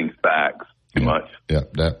bounce things back too much. Yeah.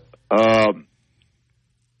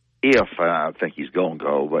 If, I think he's going to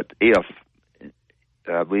go, but if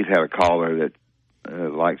we've had a caller that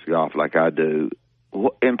likes golf like I do,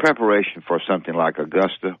 in preparation for something like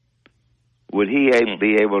Augusta, would he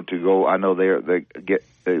be able to go? I know they get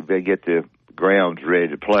the grounds ready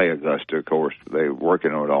to play Augusta. Of course, they're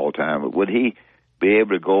working on it all the time. But would he be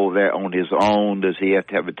able to go there on his own? Does he have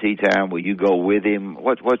to have a tee time? Will you go with him?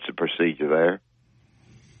 What's the procedure there?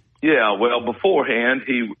 Yeah, well, beforehand,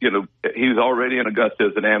 he was already in Augusta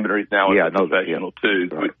as an amateur. He's now a professional too.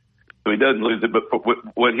 Right. So he doesn't lose it. But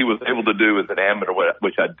what he was able to do as an amateur,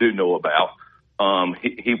 which I do know about,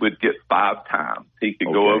 he would get 5 times. He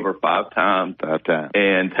could go over 5 times. 5 times.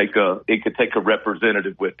 And it could take a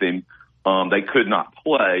representative with him. They could not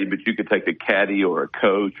play, but you could take a caddy or a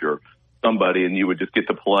coach or somebody, and you would just get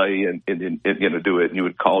to play and do it. And you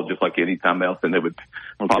would call just like any time else, and they would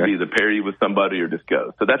probably either pair you with somebody or just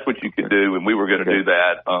go. So that's what you could do, and we were going to do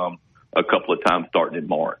that a couple of times starting in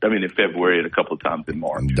March. I mean, in February and a couple of times in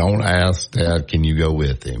March. Don't ask Dad, can you go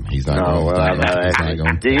with him? He's not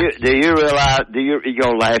going to. Do you realize? You're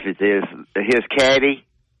going to laugh at this? His caddy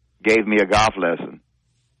gave me a golf lesson.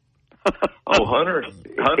 Hunter.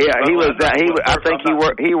 Yeah, he was. I think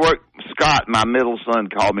he worked. Scott, my middle son,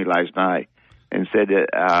 called me last night and said that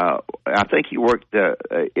I think he worked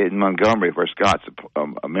in Montgomery, where Scott's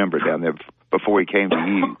a member down there before he came to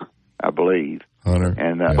you, I believe. Hunter.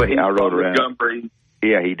 And but I rode around. Montgomery.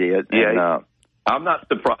 Yeah, he did. Yeah. And, I'm not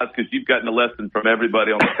surprised because you've gotten a lesson from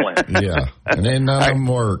everybody on the planet. Yeah, and then none of them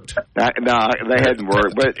worked. No, they hadn't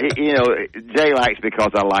worked. But, Jay likes me because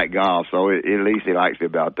I like golf, so at least he likes me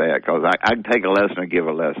about that, because I can take a lesson and give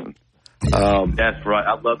a lesson. That's right.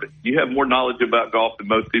 I love it. You have more knowledge about golf than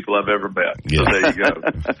most people I've ever met. Yeah. So there you go.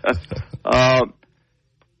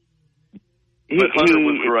 But Hunter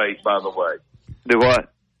was great, by the way. The what?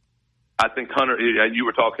 I think Hunter, you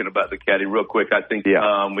were talking about the caddy real quick. I think,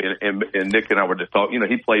 and Nick and I were just talking,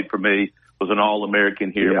 he played for me, was an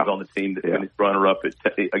All-American here, was on the team that finished runner-up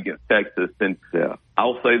against Texas. And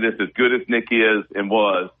I'll say this, as good as Nick is and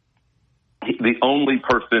was, he only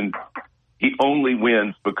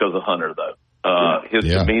wins because of Hunter, though. His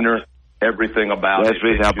demeanor, everything about That's the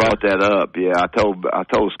reason I brought that up. Yeah, I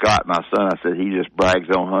told Scott, my son, I said, he just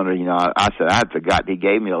brags on Hunter. I said, I forgot he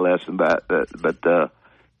gave me a lesson, but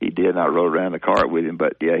he did. I rode around the cart with him,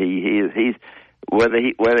 but yeah, he's whether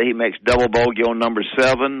he makes double bogey on number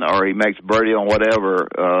 7 or he makes birdie on whatever,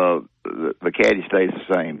 the caddy stays the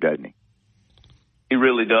same, doesn't he? He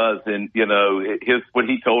really does, and what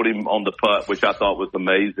he told him on the putt, which I thought was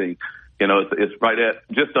amazing. It's right at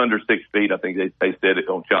just under 6 feet. I think they said it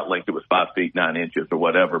on Shot Link. It was 5 feet 9 inches or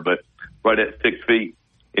whatever, but right at 6 feet.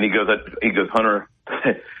 And he goes, Hunter,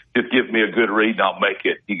 just give me a good read and I'll make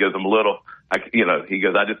it. He goes, I'm a little. He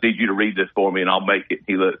goes, I just need you to read this for me and I'll make it.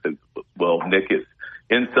 He says, well, Nick, it's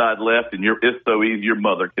inside left and it's so easy your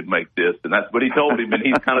mother could make this. And that's what he told him. And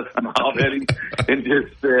he kind of smiled at him and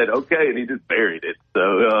just said, okay. And he just buried it. So,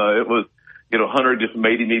 it was, Hunter just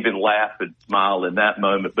made him even laugh and smile in that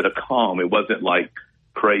moment, but a calm. It wasn't like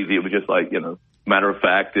crazy. It was just like, matter of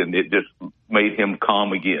fact. And it just made him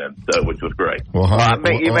calm again. So, which was great. Well,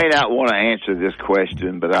 Hunter, you may not want to answer this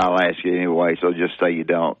question, but I'll ask you anyway. So just say you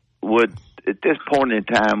don't. Would, at this point in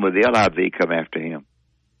time, would the LIV come after him?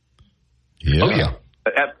 Yeah. Oh, yeah.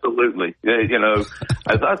 Absolutely. You know,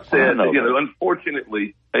 as I said,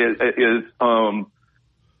 unfortunately, you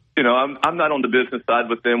know, I'm not on the business side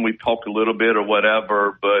with them. We've talked a little bit or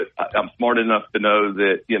whatever, but I'm smart enough to know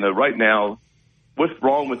that, you know, right now, what's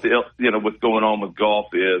wrong with what's going on with golf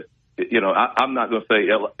is, you know, I'm not going to say,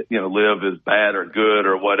 you know, Live is bad or good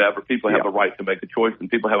or whatever. People have a right to make a choice, and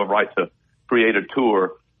people have a right to create a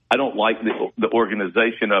tour. I don't like the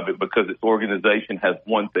organization of it, because its organization has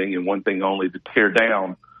one thing and one thing only: to tear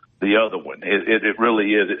down the other one. It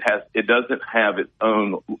really is. It doesn't have its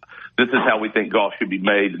own. This is how we think golf should be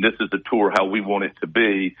made, and this is the tour how we want it to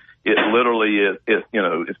be. It literally is. You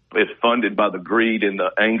know, it's funded by the greed and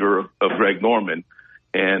the anger of Greg Norman,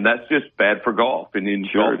 and that's just bad for golf. And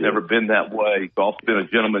golf's never been that way. Golf's been a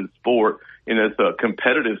gentleman's sport, and it's a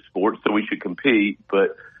competitive sport, so we should compete.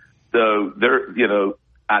 But so there, you know,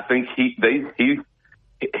 I think his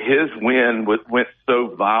win went so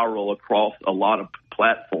viral across a lot of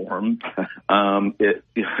platforms.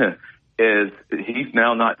 He's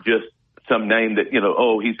now not just some name that, you know,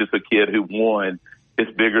 oh, he's just a kid who won.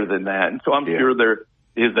 It's bigger than that. And so I'm sure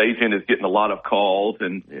his agent is getting a lot of calls,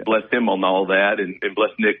 and bless him on all that, and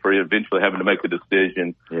bless Nick for eventually having to make a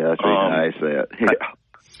decision. Yeah, that's really nice.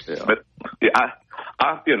 But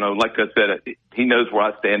I, you know, like I said, he knows where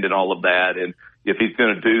I stand in all of that. And if he's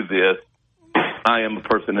going to do this, I am a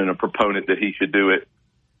person and a proponent that he should do it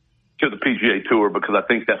to the PGA Tour, because I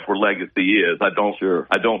think that's where legacy is. I don't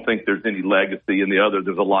think there's any legacy in the other.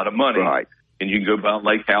 There's a lot of money, and you can go buy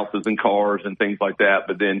lake houses and cars and things like that.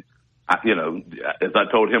 But then, you know, as I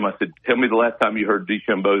told him, I said, tell me the last time you heard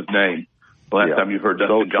DeChambeau's name. The last time you heard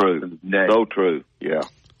Dustin Johnson's name. So true. Yeah.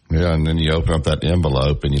 Yeah, and then you open up that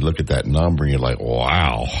envelope and you look at that number and you're like,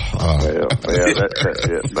 wow. That's it.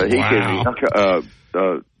 But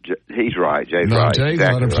he's right. Jay's right. Jay's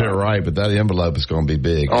exactly 100% right, but that envelope is going to be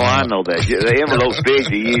big. Oh, I know that. The envelope's big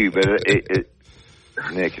to you, but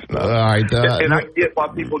Nick, it's not. All right. And I get why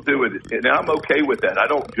people do it, and I'm okay with that. I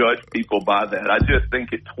don't judge people by that. I just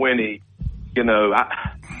think at 20, you know,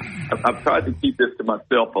 I've tried to keep this to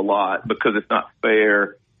myself a lot, because it's not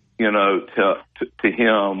fair, you know, to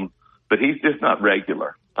him, but he's just not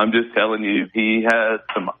regular. I'm just telling you, he has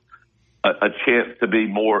a chance to be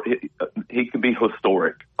more. He can be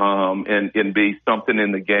historic, and be something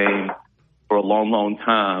in the game for a long, long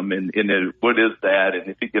time. And what is that? And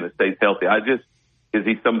if he can stay healthy, is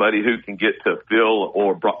he somebody who can get to Phil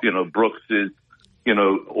or, you know, Brooks's, you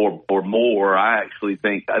know, or more? I actually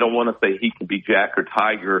think, I don't want to say he can be Jack or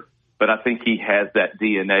Tiger, but I think he has that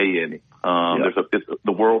DNA in him.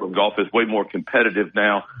 The world of golf is way more competitive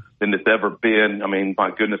now than it's ever been. I mean,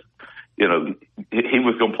 my goodness, you know, he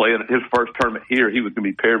was going to play in his first tournament here. He was going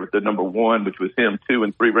to be paired with the number 1, which was him, 2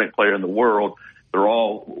 and 3 ranked player in the world. They're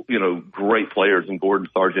all, you know, great players, in Gordon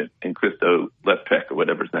Sargent and Christo Lefpeck, or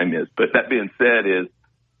whatever his name is. But that being said,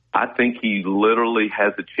 I think he literally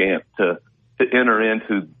has a chance to enter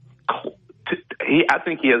into. I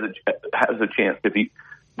think he has a chance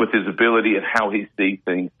with his ability and how he sees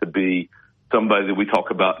things, to be somebody that we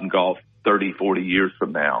talk about in golf 30, 40 years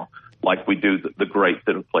from now, like we do the greats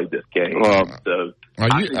that have played this game. So,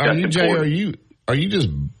 are you Jay? Are you just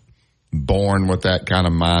born with that kind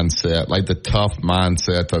of mindset, like the tough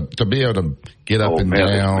mindset to be able to get up and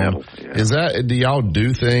down? Is that, do y'all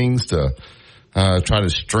do things to try to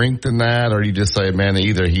strengthen that, or you just say, man,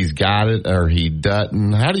 either he's got it or he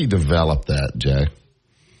doesn't? How do you develop that, Jay?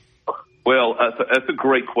 Well, that's a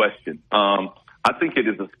great question. I think it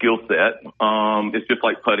is a skill set. It's just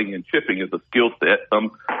like putting and chipping is a skill set.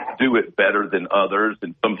 Some do it better than others,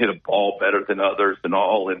 and some hit a ball better than others, and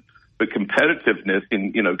all. But competitiveness,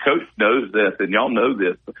 and, you know, Coach knows this, and y'all know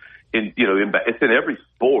this. It's in every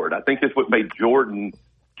sport. I think it's what made Jordan.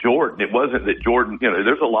 It wasn't that Jordan. You know,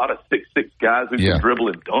 there's a lot of 6'6" guys who can dribble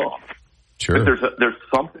and dunk. Sure. But there's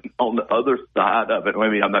something on the other side of it. I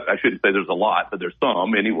mean, I shouldn't say there's a lot, but there's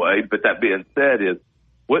some anyway. But that being said,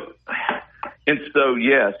 and so,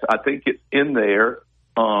 yes, I think it's in there.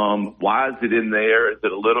 Why is it in there? Is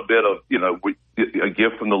it a little bit of, you know, a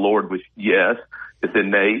gift from the Lord? Which, yes, it's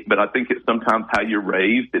innate, but I think it's sometimes how you're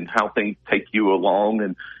raised and how things take you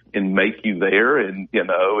along and make you there. And, you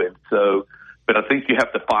know, and so, but I think you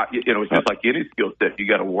have to fight, you know, it's just like any skill set. You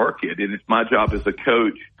got to work it. And it's my job as a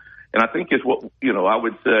coach. And I think it's what, you know, I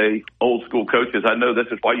would say old school coaches, I know this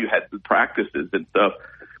is why you had the practices and stuff.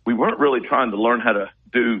 We weren't really trying to learn how to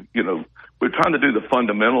do, you know, we're trying to do the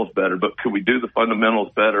fundamentals better, but could we do the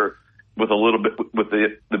fundamentals better with a little bit, with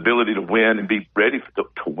the ability to win and be ready to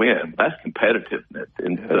win? That's competitiveness.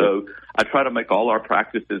 And so I try to make all our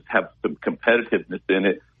practices have some competitiveness in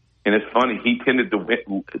it. And it's funny, he tended to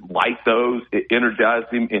like those. It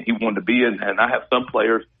energized him, and he wanted to be in. And I have some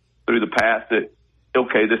players through the past that,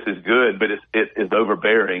 okay, this is good, but it is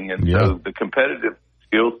overbearing. And so the competitive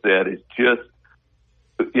skill set is just,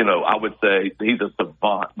 I would say he's a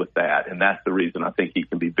savant with that, and that's the reason I think he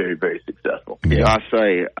can be very, very successful. Yeah, I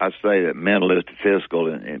say that mental is to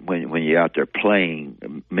physical, and when you're out there playing,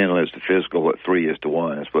 mental is to physical, what 3 is to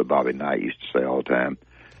 1. That's what Bobby Knight used to say all the time.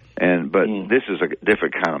 But this is a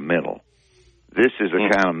different kind of mental. This is a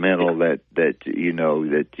kind of mental that you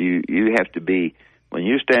have to be when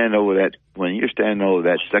you're standing over that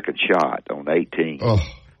second shot on 18. Oh.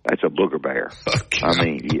 That's a booger bear. Okay. I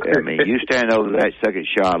mean, you stand over that second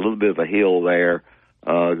shot, a little bit of a hill there.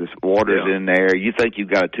 This water's in there. You think you've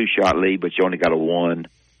got a 2-shot lead, but you only got a 1,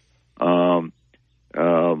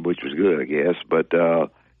 which was good, I guess. But that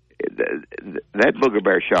booger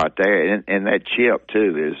bear shot there, and that chip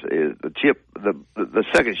too is the chip. The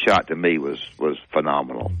second shot to me was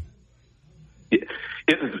phenomenal.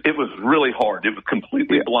 It was really hard. It was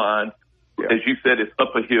completely blind. Yeah. As you said, it's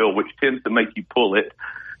up a hill, which tends to make you pull it.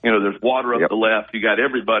 There's water up the left. You got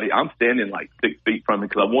everybody. I'm standing like 6 feet from him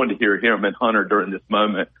because I wanted to hear him and Hunter during this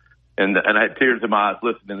moment. And I had tears in my eyes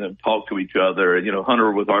listening to them talk to each other. And,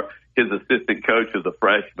 Hunter was his assistant coach as a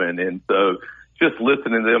freshman. And so just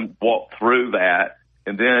listening to them walk through that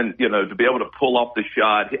and then, to be able to pull off the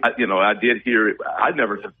shot, I did hear it. I've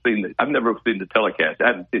never seen the telecast. I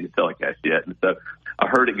haven't seen the telecast yet. And so I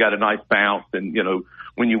heard it got a nice bounce. And,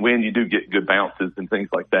 when you win, you do get good bounces and things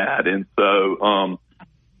like that. And so,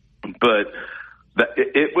 but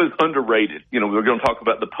it was underrated. We're going to talk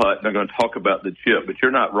about the putt and they're going to talk about the chip, but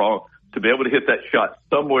you're not wrong. To be able to hit that shot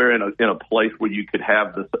somewhere in a place where you could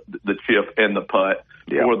have the chip and the putt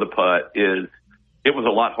or the putt it was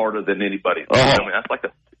a lot harder than anybody. Oh. I mean,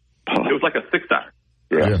 it was like a 6-iron.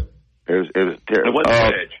 Yeah. It was terrible. It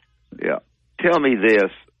wasn't edge. Yeah. Tell me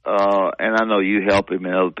this, and I know you help him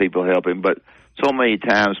and other people help him, but so many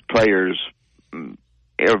times players,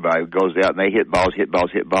 everybody goes out and they hit balls,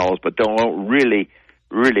 but don't really,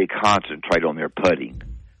 really concentrate on their putting,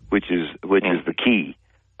 which is the key.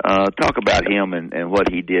 Talk about him and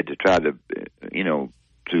what he did to try to,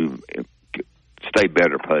 to stay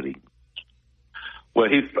better putting. Well,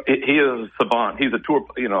 he is a savant. He's a tour.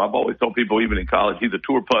 I've always told people, even in college, he's a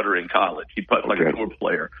tour putter in college. He puts like a tour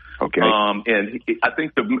player. Okay. And I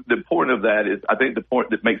think the point of that is, I think the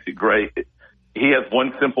point that makes it great. He has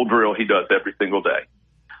one simple drill he does every single day.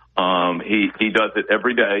 He does it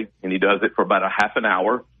every day, and he does it for about a half an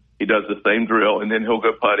hour. He does the same drill, and then he'll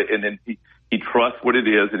go putt it, and then he trusts what it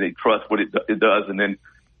is, and he trusts what it does, and then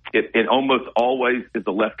it almost always is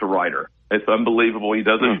a left to righter. It's unbelievable. He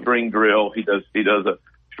does a string drill. He does a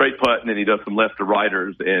straight putt, and then he does some left to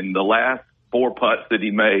righters. And the last 4 putts that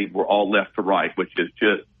he made were all left to right, which is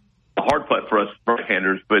just a hard putt for us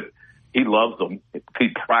right-handers, but he loves them. He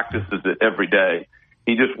practices it every day.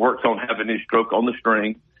 He just works on having his stroke on the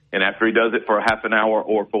string, and after he does it for a half an hour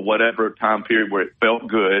or for whatever time period where it felt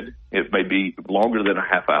good, it may be longer than a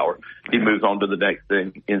half hour, he moves on to the next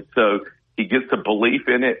thing. And so he gets a belief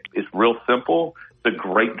in it. It's real simple. It's a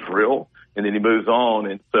great drill. And then he moves on.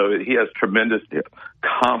 And so he has tremendous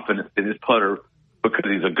confidence in his putter because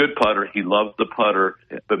he's a good putter. He loves the putter.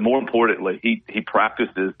 But more importantly, he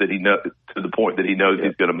practices that he knows to the point that he knows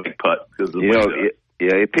he's going to make putts.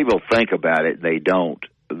 If people think about it, they don't.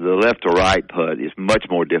 The left to right putt is much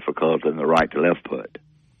more difficult than the right to left putt.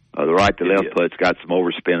 The right to left putt's got some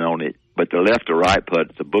overspin on it, but the left to right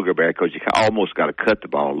putt is a booger bear because you almost got to cut the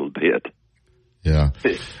ball a little bit. Yeah.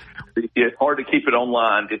 It's hard to keep it on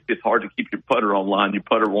line. It's hard to keep your putter on line. Your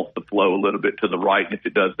putter wants to flow a little bit to the right, and if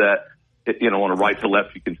it does that, on a right to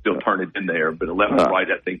left, you can still turn it in there. But a left to right,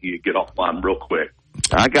 I think you get off line real quick.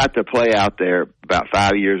 I got to play out there about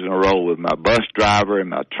 5 years in a row with my bus driver and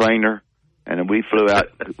my trainer, and we flew out.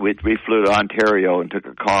 We flew to Ontario and took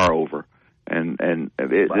a car over, and it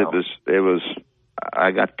was.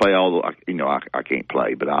 I got to play all the. I can't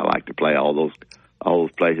play, but I like to play all those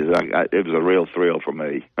places. It was a real thrill for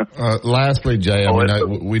me. Lastly, Jay,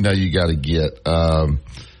 we know you got to get.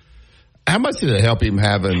 How much did it help him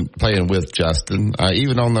playing with Justin?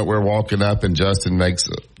 Even on that, we're walking up and Justin makes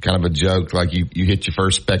kind of a joke, like you hit your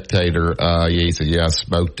first spectator. He said, I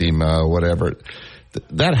smoked him, whatever.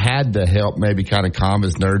 That had to help maybe kind of calm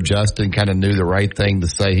his nerve. Justin kind of knew the right thing to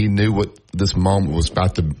say. He knew what this moment was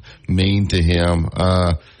about to mean to him.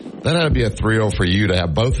 That had to be a thrill for you to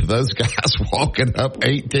have both of those guys walking up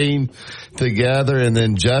 18 together, and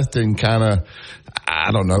then Justin kind of,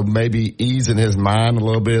 I don't know, maybe easing his mind a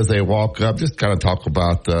little bit as they walk up. Just kind of talk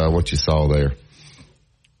about what you saw there.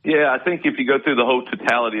 Yeah, I think if you go through the whole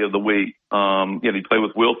totality of the week, he played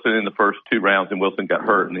with Wilson in the first 2 rounds, and Wilson got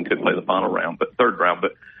hurt and then couldn't play the third round.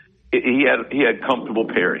 But he had comfortable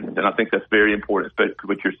pairings, and I think that's very important, especially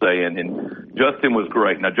what you're saying. And Justin was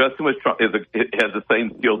great. Now, Justin has the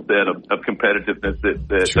same skill set of competitiveness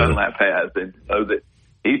that Sure. Dunlap has, and so that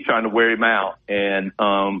he's trying to wear him out. And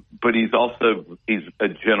but he's a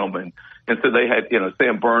gentleman. And so they had,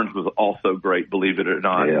 Sam Burns was also great, believe it or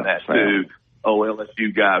not, in that too.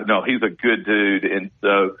 LSU guy. No, he's a good dude. And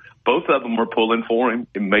so both of them were pulling for him.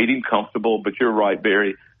 It made him comfortable. But you're right,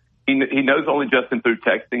 Barry. He knows only Justin through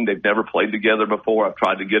texting. They've never played together before. I've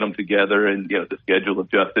tried to get them together, and the schedule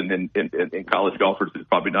of Justin and college golfers is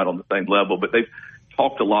probably not on the same level. But they've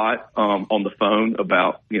talked a lot on the phone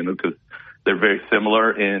about because they're very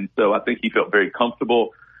similar, and so I think he felt very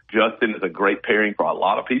comfortable. Justin is a great pairing for a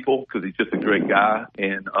lot of people because he's just a great guy,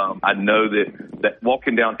 and I know that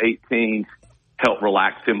walking down 18 helped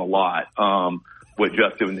relax him a lot. With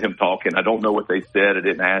Justin and him talking. I don't know what they said. I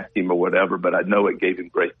didn't ask him or whatever, but I know it gave him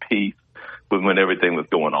great peace when everything was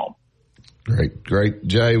going on. Great.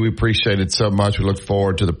 Jay, we appreciate it so much. We look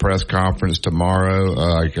forward to the press conference tomorrow.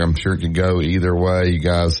 I'm sure it can go either way, you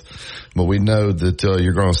guys. But we know that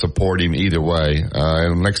you're going to support him either way.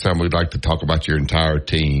 And next time we'd like to talk about your entire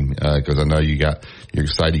team because I know you're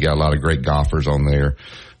excited. You got a lot of great golfers on there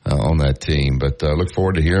on that team. But look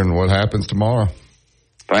forward to hearing what happens tomorrow.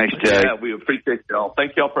 Thanks, Jay. Yeah, we appreciate y'all.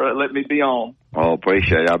 Thank y'all for letting me be on. Oh,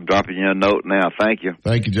 appreciate it. I'm dropping you a note now. Thank you.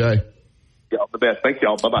 Thank you, Jay. Y'all the best. Thank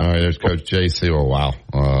y'all. Bye-bye. All right, there's Coach Jay Sewell. Wow.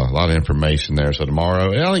 A lot of information there. So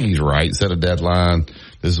tomorrow, I think he's right. Set a deadline.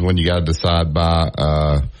 This is when you got to decide by.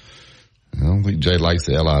 I don't think Jay likes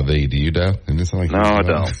the LIV. Do you, Dad? No, I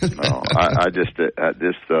don't. No, I just the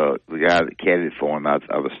guy that caddied for him, I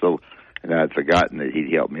was so. And I'd forgotten that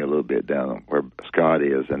he'd helped me a little bit down where Scott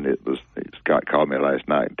is, and Scott called me last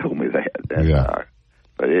night and told me that. And,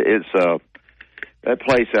 but it's that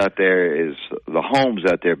place out there is the homes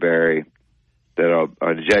out there, Barry, that are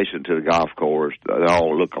adjacent to the golf course. They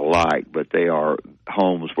all look alike, but they are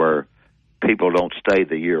homes where people don't stay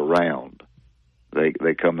the year round.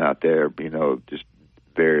 They come out there, just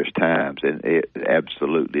various times, and it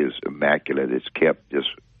absolutely is immaculate. It's kept just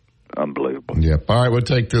unbelievable. Yep. All right, we'll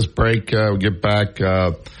take this break. We'll get back.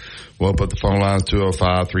 We'll put the phone lines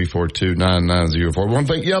 205-342-9904. We want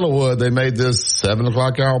to thank Yellowwood. They made this 7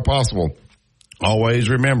 o'clock hour possible. Always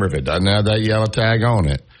remember, if it doesn't have that yellow tag on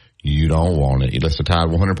it, you don't want it. You listen to Tide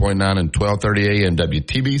 100.9 and 1230 AM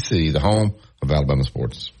WTBC, the home of Alabama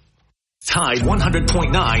sports. Tide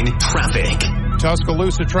 100.9 traffic.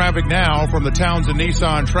 Tuscaloosa traffic now from the Townsend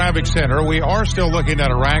Nissan Traffic Center. We are still looking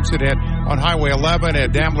at an accident on Highway 11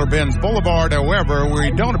 at Daimler-Benz Boulevard. However,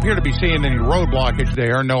 we don't appear to be seeing any road blockage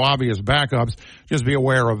there. No obvious backups. Just be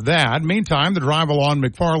aware of that. Meantime, the drive along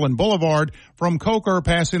McFarland Boulevard from Coker,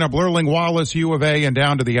 passing up Lurling Wallace, U of A, and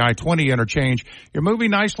down to the I-20 interchange. You're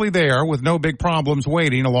moving nicely there with no big problems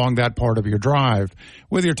waiting along that part of your drive.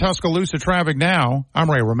 With your Tuscaloosa traffic now,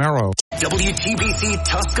 I'm Ray Romero. WTBC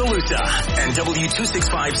Tuscaloosa and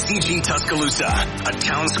W265CG Tuscaloosa, a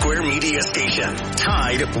Town Square media station.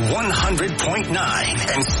 Tide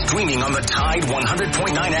 100.9 and streaming on the Tide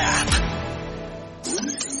 100.9 app.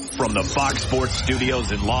 From the Fox Sports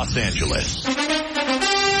Studios in Los Angeles,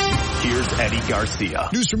 here's Eddie Garcia.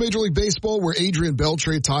 News from Major League Baseball, where Adrian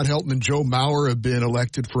Beltre, Todd Helton, and Joe Mauer have been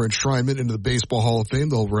elected for enshrinement into the Baseball Hall of Fame.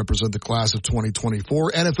 They'll represent the class of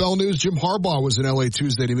 2024. NFL news, Jim Harbaugh was in L.A.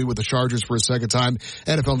 Tuesday to meet with the Chargers for a second time.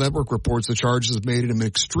 NFL Network reports the Chargers have made him an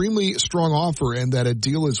extremely strong offer and that a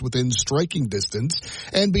deal is within striking distance.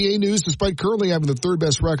 NBA news, despite currently having the third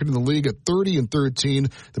best record in the league at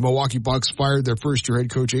 30-13, the Milwaukee Bucks fired their first-year head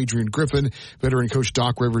coach Adrian Griffin. Veteran coach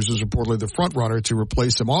Doc Rivers is reportedly the front runner to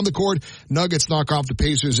replace him on the court. Nuggets knock off the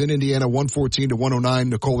Pacers in Indiana 114-109.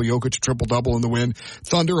 Nikola Jokic triple-double in the win.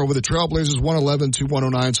 Thunder over the Trailblazers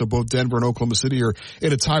 111-109. So both Denver and Oklahoma City are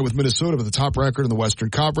in a tie with Minnesota for the top record in the Western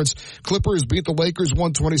Conference. Clippers beat the Lakers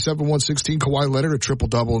 127-116. Kawhi Leonard a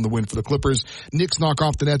triple-double in the win for the Clippers. Knicks knock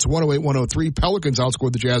off the Nets 108-103. Pelicans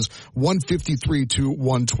outscored the Jazz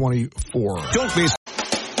 153-124. Don't miss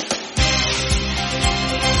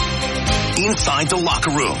Inside the Locker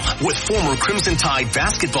Room with former Crimson Tide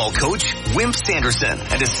basketball coach Wimp Sanderson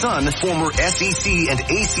and his son, former SEC and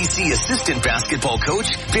ACC assistant basketball coach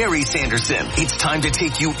Barry Sanderson. It's time to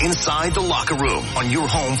take you inside the locker room on your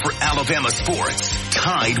home for Alabama sports.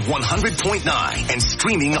 Tide 100.9 and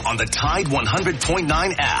streaming on the Tide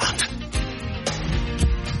 100.9 app.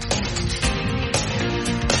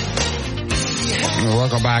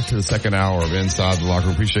 Welcome back to the second hour of Inside the Locker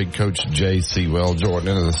Room. Appreciate Coach J.C. Well joining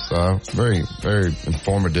into this very, very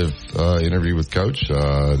informative interview with Coach.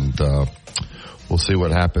 And we'll see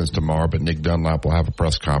what happens tomorrow. But Nick Dunlap will have a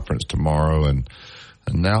press conference tomorrow and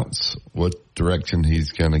announce what direction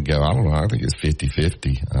he's going to go. I don't know. I think it's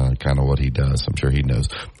 50-50, kind of what he does. I'm sure he knows.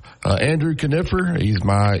 Andrew Kniffer, he's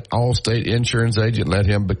my Allstate insurance agent. Let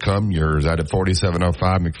him become yours. Out at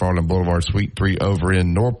 4705 McFarland Boulevard, Suite 3 over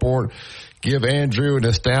in Northport. Give Andrew and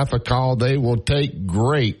his staff a call. They will take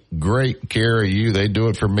great care of you. They do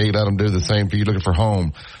it for me. Let them do the same for you. Looking for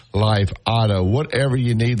home, life, auto, whatever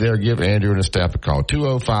you need there, give Andrew and his staff a call.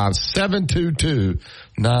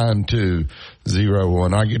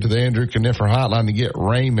 205-722-9201. I'll get to the Andrew Kniffer hotline to get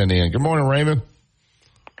Raymond in. Good morning, Raymond.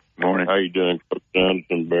 Morning. How you doing, Coach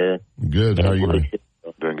Anderson, Bear? Good. How are you doing?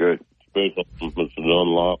 Doing good. Special Mr.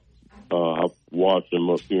 Dunlop. I've watched him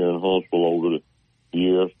up here in Huntsville over the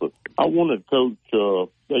years, but I wanted Coach,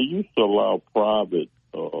 they used to allow private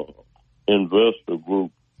investor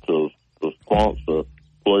groups to sponsor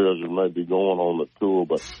players that may be going on the tour,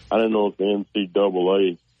 but I didn't know if the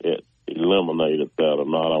NCAA had eliminated that or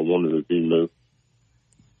not. I wondered if you knew.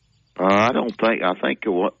 I don't think. I think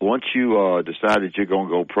once you decide that you're going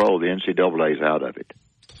to go pro, the NCAA is out of it.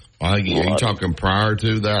 Are you talking prior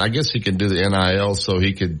to that? I guess he can do the NIL, so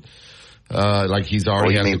he could, like he's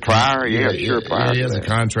already has prior. Yeah, sure. Prior. He has a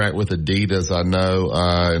contract with Adidas, I know,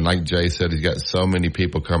 and like Jay said, he's got so many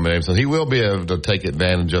people coming in, so he will be able to take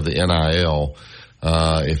advantage of the NIL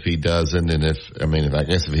if he doesn't, and if I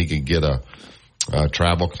guess if he could get a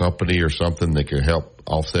travel company or something that could help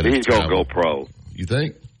offset. He's going to go pro. You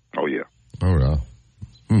think? Oh yeah. All right.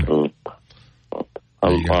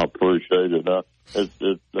 I appreciate it. That's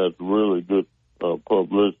really good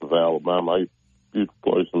publicity for Alabama. I used to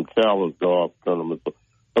play some challenge golf tournaments. I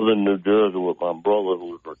was in New Jersey with my brother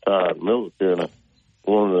who was retired military, and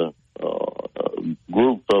one of the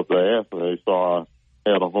groups up there asked me, they saw I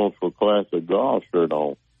had a Huntsville Classic golf shirt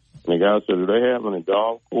on. And the guy said, do they have any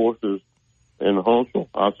golf courses in Huntsville?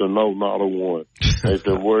 I said, no, not a one. They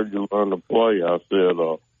said, where'd you learn to play? I said,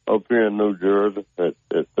 up here in New Jersey at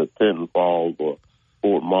the Tenton Falls or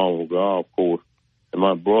Fort Monmouth Golf Course. And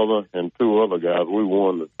my brother and two other guys, we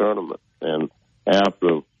won the tournament. And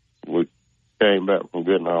after we came back from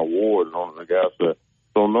getting our award, and one of the guys said,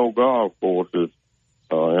 so no golf courses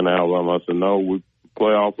in Alabama? I said, no, we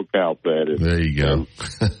play off of Calpatty. There you go.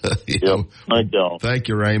 Yep. Thank y'all. Thank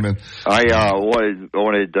you, Raymond. I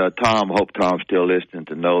wanted Tom, hope Tom's still listening,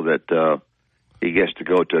 to know that he gets to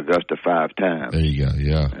go to Augusta 5 times. There you go,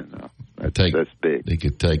 yeah. And, that's big. He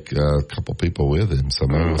could take a couple people with him, so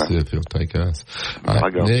maybe we'll see if he'll take us. All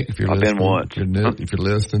right, Nick, if you're listening, been once. If you're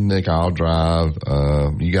listening, Nick, I'll drive.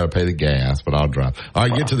 You got to pay the gas, but I'll drive. All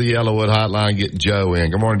right, get to the Yellowwood hotline, get Joe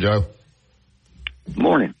in. Good morning, Joe.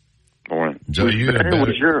 Morning. Joe, you in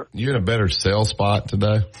a better sell spot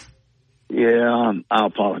today? Yeah, I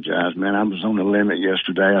apologize, man. I was on the limit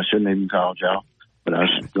yesterday. I shouldn't even called y'all, but I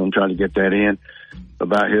was going to try to get that in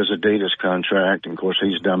about his Adidas contract. And, of course,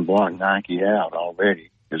 he's done blocked Nike out already.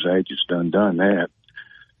 His agent's done that.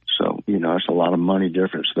 So, it's a lot of money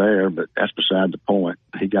difference there, but that's beside the point.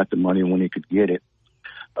 He got the money when he could get it,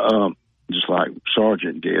 just like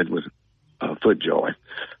Sargent did with FootJoy.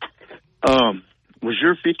 Was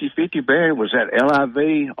your 50-50, Barry, was that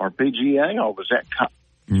LIV or PGA, or was that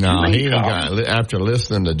No, he ain't got, after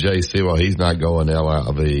listening to JC, well, he's not going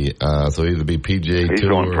LIV, so either be PGA Tour. He's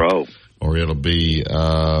going pro. Or it'll be,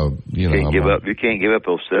 you can't give up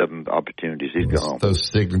those 7 opportunities. He's gone. Those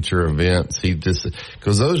signature events,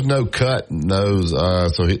 because those no cut knows,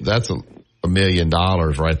 so that's $1 million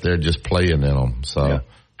right there just playing in them. So,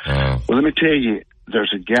 well, let me tell you,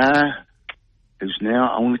 there's a guy who's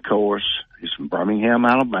now on the course. He's from Birmingham,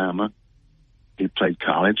 Alabama. He played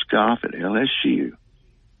college golf at LSU.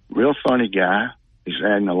 Real funny guy. He's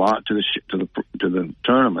adding a lot to the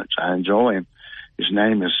tournaments. I enjoy him. His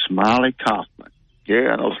name is Smiley Kaufman.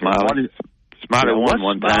 Yeah, I know Smiley. Smiley won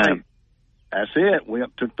one time. That's it. We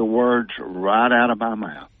took the words right out of my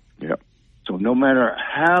mouth. Yep. So no matter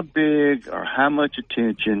how big or how much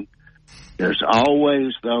attention, there's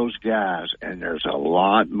always those guys, and there's a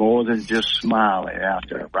lot more than just Smiley out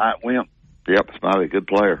there, right, Wimp? Yep, Smiley, good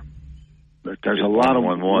player. But there's a lot of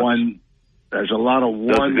one. There's a lot of one.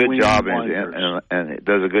 Does a good job, and it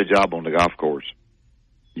does a good job on the golf course.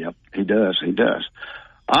 Yep, he does. He does.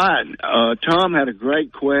 All right, Tom had a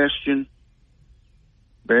great question.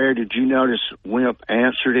 Barry, did you notice Wimp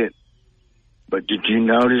answered it? But did you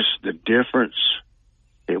notice the difference?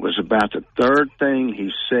 It was about the third thing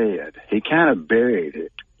he said. He kind of buried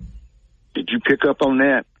it. Did you pick up on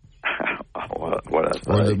that? Oh, what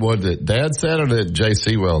I say. What did Dad said, or did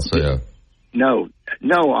J.C. Wells say? No,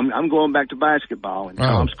 I'm going back to basketball and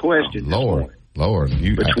Tom's question. Lord,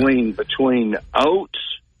 between Oates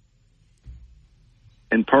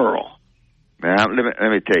and Pearl. Man,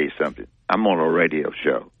 let me tell you something. I'm on a radio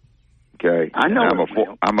show. Okay, I know.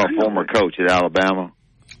 I'm a former coach at Alabama.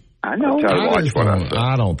 I know.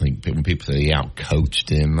 I don't think when people say he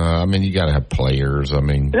out-coached him. I mean, you got to have players. I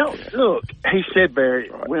mean, look, he said,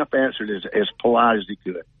 Barry, Wimp answered as polite as he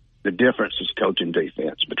could. The difference is coaching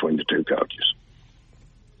defense between the two coaches.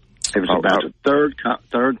 It was about the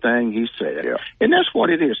third thing he said, and that's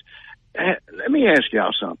what it is. Let me ask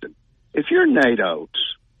y'all something. If you're Nate Oates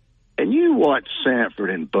and you watch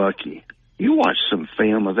Sanford and Bucky, you watch some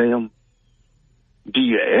film of them. Do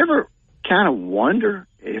you ever kind of wonder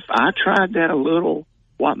if I tried that a little,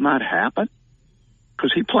 what might happen?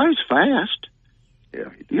 Because he plays fast.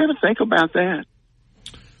 Yeah, you got to think about that.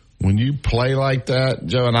 When you play like that,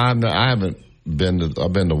 Joe, and I haven't been to.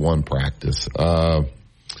 I've been to one practice.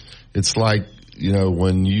 It's like, you know,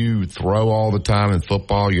 when you throw all the time in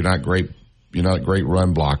football, you're not great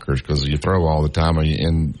run blockers because you throw all the time,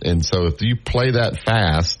 and so if you play that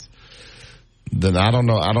fast, then I don't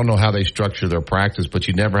know how they structure their practice, but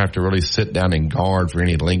you never have to really sit down and guard for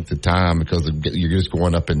any length of time because you're just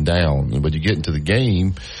going up and down. But you get into the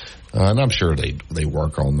game, and I'm sure they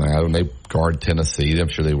work on that. When they guard Tennessee, I'm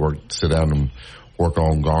sure they sit down and work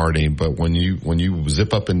on guarding. But when you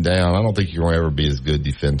zip up and down, I don't think you're going to ever be as good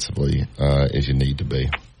defensively as you need to be.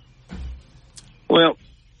 Well,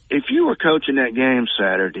 if you were coaching that game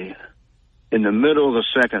Saturday in the middle of the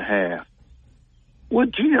second half,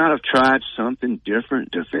 would you not have tried something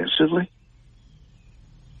different defensively?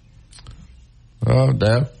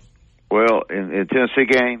 Dad? Well, in the Tennessee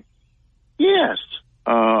game? Yes.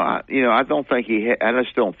 I don't think I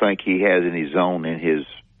just don't think he has any zone in his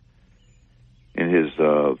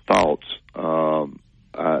thoughts.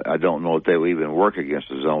 I don't know if they will even work against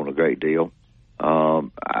the zone a great deal.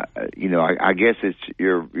 I guess it's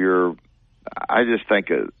I just think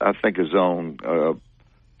a zone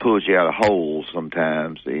pulls you out of holes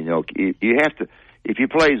sometimes. You know, you have to, if you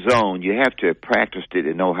play zone, you have to have practiced it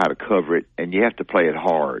and know how to cover it, and you have to play it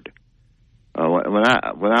hard. When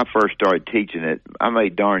I first started teaching it, I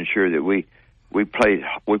made darn sure that we played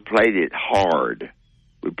it hard.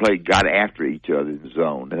 We got after each other in the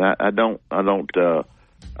zone, and I don't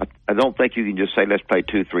think you can just say let's play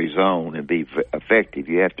 2-3 zone and be effective.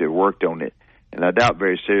 You have to have worked on it, and I doubt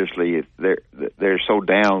very seriously if they're so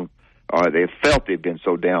down. Or they felt they've been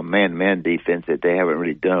so down man-to-man defense that they haven't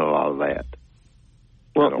really done a lot of that.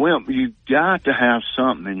 Well, you've got to have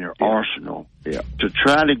something in your arsenal to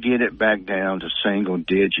try to get it back down to single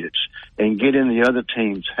digits and get in the other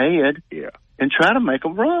team's head and try to make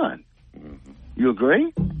them run. Mm-hmm. You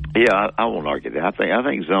agree? Yeah, I won't argue that. I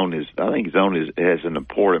think zone has an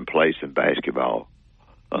important place in basketball.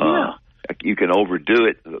 You can overdo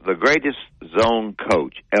it. The greatest zone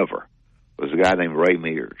coach ever was a guy named Ray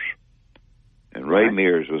Mears. And Ray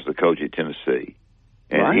Mears was the coach at Tennessee.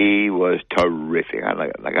 And he was terrific.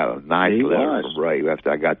 I got a nice letter from Ray after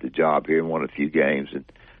I got the job here and won a few games. And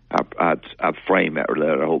I framed that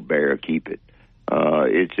letter. I hope Barry will keep it.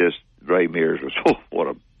 It's just, Ray Mears was, what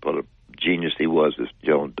a genius he was as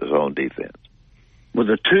his own defense. Well,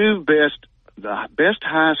 the best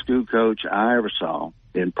high school coach I ever saw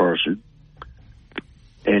in person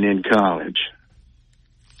and in college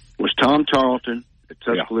was Tom Tarleton at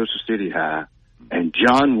Tuscaloosa City High and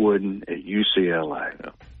John Wooden at UCLA. Yeah.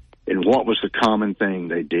 And what was the common thing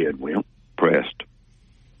they did, Will? Pressed.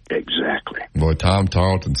 Exactly. Boy, Tom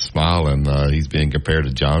Tarleton's smiling. He's being compared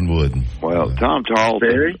to John Wooden. Well, Tom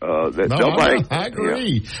Tarleton. I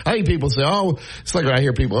agree. Yeah. I think people say, it's like when I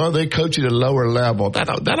hear people, they coach at a lower level. That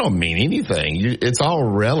don't mean anything. It's all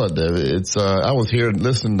relative. It's. I was here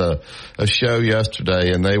listening to a show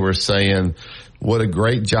yesterday, and they were saying what a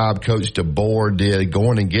great job Coach DeBoer did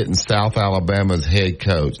going and getting South Alabama's head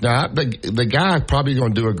coach. Now, the guy probably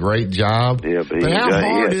going to do a great job. Yeah, but how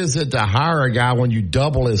hard is it to hire a guy when you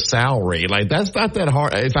double his salary? Like, that's not that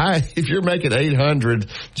hard. If you're making $800,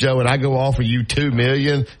 Joe, and I go offer you $2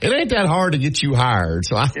 million, it ain't that hard to get you hired.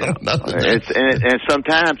 So I don't know. And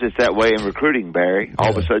sometimes it's that way in recruiting, Barry. All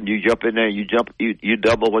of a sudden you jump in there, you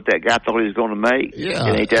double what that guy thought he was going to make. Yeah,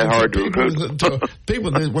 it ain't that hard to recruit.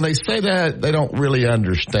 People, when they say that, they don't really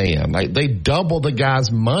understand. Like, they double the guy's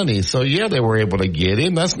money, so yeah, they were able to get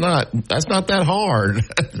him. That's not that hard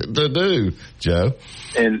to do, Joe.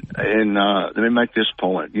 And let me make this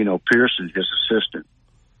point. You know, Pearson, his assistant,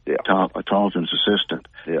 Tarleton's assistant,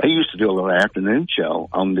 he used to do a little afternoon show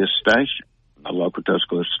on this station, a local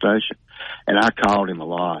Tuscaloosa station, and I called him a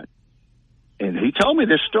lot. And he told me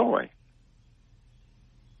this story.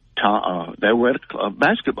 They were at a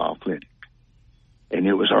basketball clinic, and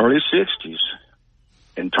it was early 60s,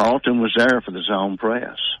 and Tarleton was there for the zone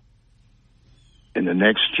press. And the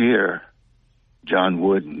next year, John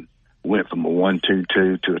Wooden went from a 1-2-2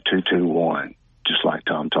 to a 2-2-1, just like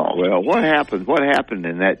Tom Tarleton. Well, what happened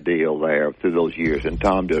in that deal there through those years, and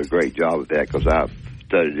Tom did a great job with that because I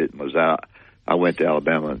studied it and I went to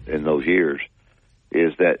Alabama in those years,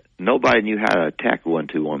 is that nobody knew how to attack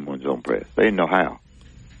 1-2-1 zone press. They didn't know how.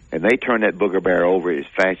 And they turned that booger bear over as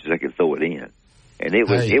fast as they could throw it in. And it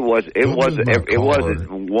wasn't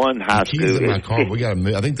one high school. In my car. We got to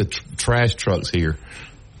move. I think the trash truck's here.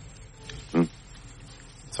 Sorry.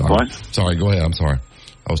 What? Sorry, go ahead. I'm sorry.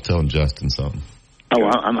 I was telling Justin something. Oh,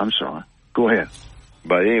 I'm sorry. Go ahead.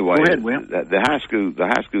 But anyway, go ahead, Will. The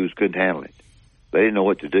high schools couldn't handle it. They didn't know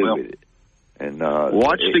what to do with it. And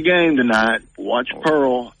watch the game tonight. Watch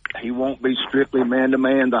Pearl. He won't be strictly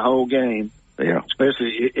man-to-man the whole game. Yeah.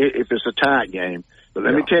 Especially if it's a tight game. But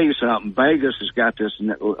let me tell you something. Vegas has got this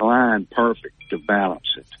line perfect to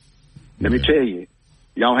balance it. Let me tell you,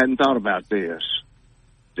 y'all hadn't thought about this.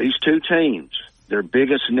 These two teams, their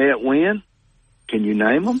biggest net win, can you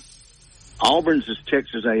name them? Auburn's is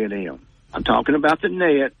Texas A&M. I'm talking about the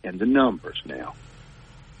net and the numbers now.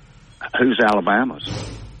 Who's Alabama's?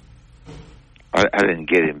 I didn't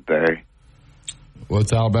get him, Barry.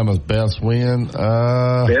 What's Alabama's best win?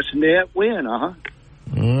 Best net win,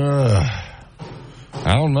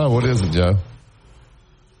 I don't know. What is it, Joe?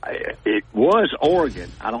 It was Oregon.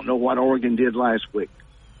 I don't know what Oregon did last week.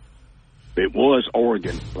 It was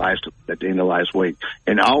Oregon at the end of last week.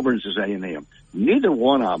 And Auburn's is A&M. Neither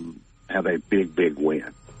one of them have a big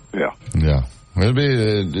win. Yeah.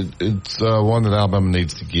 It's one that Alabama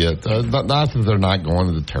needs to get. Not that they're not going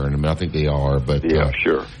to the tournament. I think they are. But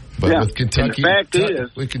sure. But with Kentucky, and the fact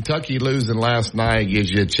is, with Kentucky losing last night, it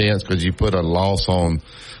gives you a chance because you put a loss on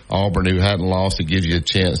Auburn who hadn't lost. It gives you a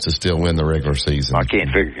chance to still win the regular season. I can't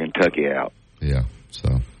figure Kentucky out. Yeah.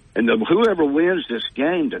 So. And whoever wins this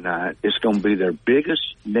game tonight is going to be their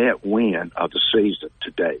biggest net win of the season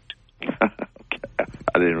to date.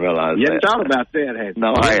 I didn't realize you that. You hadn't thought about that, had you?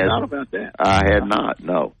 No, I hadn't. Thought about that. I had not.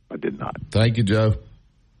 No, I did not. Thank you, Joe.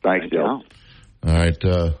 Thanks, Joe. All right.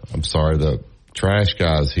 I'm sorry. The trash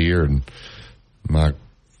guy's here, and my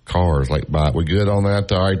car is by. We good on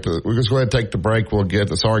that? All right. We're just going to take the break. We'll get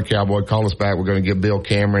Sorry, Cowboy. Call us back. We're going to get Bill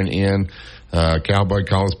Cameron in. Cowboy,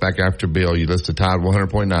 call us back after Bill. You listen to Tide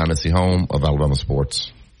 100.9. It's the home of Alabama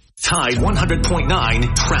sports. Tide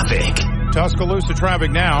 100.9 traffic. Tuscaloosa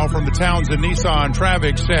traffic now from the Townsend Nissan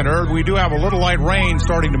Traffic Center. We do have a little light rain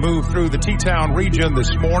starting to move through the T-Town region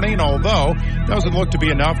this morning, although it doesn't look to be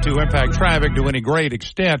enough to impact traffic to any great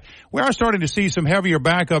extent. We are starting to see some heavier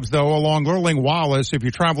backups, though, along Lurling-Wallace. If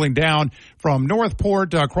you're traveling down from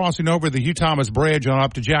Northport, crossing over the Hugh Thomas Bridge on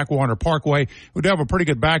up to Jack Warner Parkway, we do have a pretty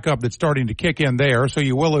good backup that's starting to kick in there, so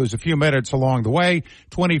you will lose a few minutes along the way.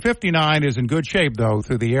 2059 is in good shape, though,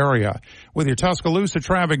 through the area. With your Tuscaloosa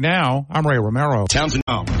traffic now, I'm Ray Romero. Townsend.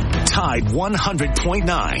 Tide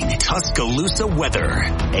 100.9 Tuscaloosa weather.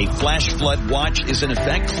 A flash flood watch is in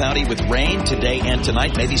effect. Cloudy with rain today and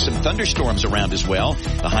tonight. Maybe some thunderstorms around as well.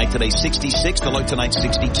 The high today 66. The low tonight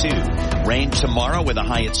 62. Rain tomorrow with a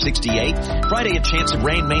high at 68. Friday a chance of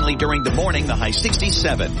rain mainly during the morning. The high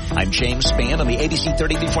 67. I'm James Spann on the ABC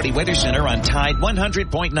 3320 Weather Center on Tide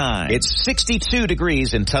 100.9. It's 62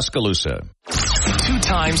 degrees in Tuscaloosa.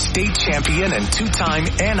 Two-time state champion and two-time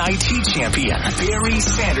NIT champion Barry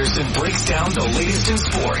Sanderson breaks down the latest in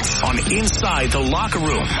sports on Inside the Locker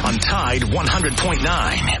Room on Tide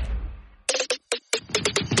 100.9.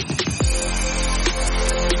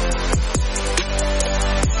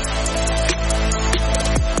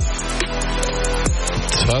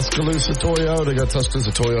 Tuscaloosa Toyota. Go to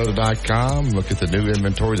TuscaloosaToyota.com. Look at the new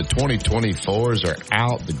inventory. The 2024s are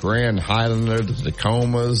out. The Grand Highlander, the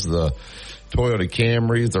Tacomas, the Toyota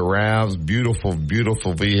Camrys, the RAVs. Beautiful,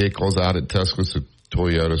 beautiful vehicles out at Tuscaloosa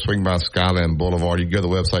Toyota. Swing by Skyland Boulevard. You can go to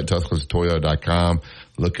the website, TuscaloosaToyota.com.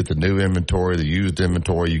 Look at the new inventory, the used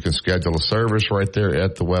inventory. You can schedule a service right there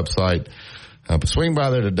at the website. But swing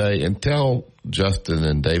by there today and tell Justin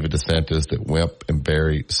and David DeSantis that Wimp and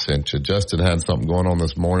Barry sent you. Justin had something going on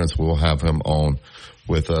this morning, so we'll have him on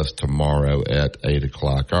with us tomorrow at 8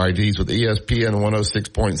 o'clock. All right, he's with ESPN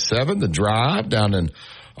 106.7, The Drive down in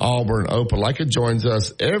Auburn, Opelika. Joins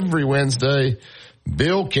us every Wednesday,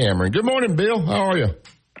 Bill Cameron. Good morning, Bill. How are you?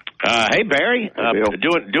 Hey, Barry.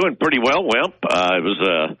 Doing pretty well, Wimp. It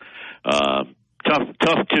was tough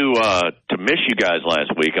to miss you guys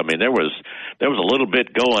last week. I mean, there was there was a little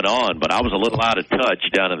bit going on, but I was a little out of touch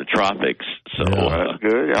down in the tropics. So that's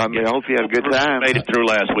good. I mean, I hope you had a good time. Made it through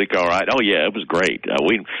last week, all right. Oh yeah, it was great.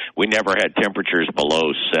 We never had temperatures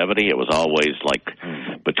below 70. It was always like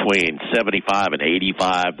between 75 and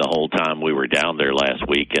 85 the whole time we were down there last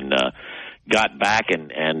week, and got back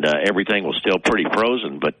and everything was still pretty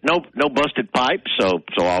frozen, but no busted pipes, so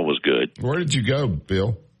all was good. Where did you go,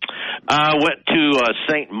 Bill? I went to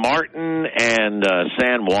St. Martin and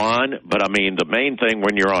San Juan, but I mean the main thing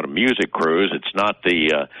when you're on a music cruise, it's not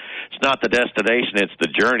the destination, it's the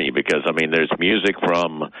journey, because I mean there's music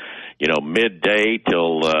from midday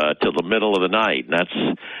till the middle of the night, and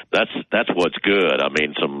that's what's good. I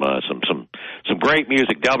mean some great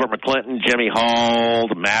music. Delbert McClinton, Jimmy Hall,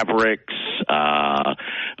 the Mavericks,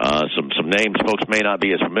 some names folks may not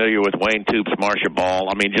be as familiar with, Wayne Toops, Marcia Ball.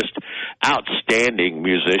 I mean just outstanding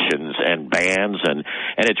musicians and bands, and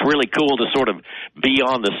it's really cool to sort of be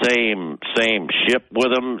on the same ship with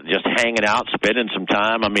them, just hanging out, spending some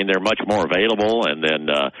time. I mean they're much more available, and then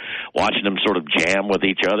watching them sort of jam with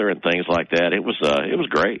each other and things like that. It was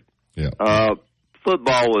great. Yeah.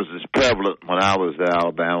 Football was as prevalent when I was at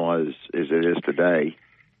Alabama as it is today,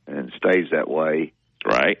 and stays that way.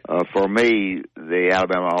 Right. For me, the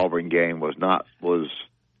Alabama-Auburn game was not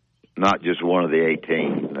just one of the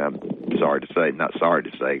 18. I'm sorry to say, not sorry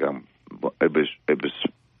to say. It was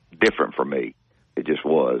different for me. It just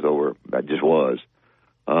was,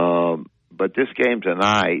 But this game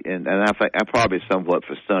tonight, and I think I probably somewhat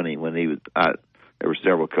for Sonny when he was. There were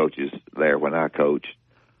several coaches there when I coached.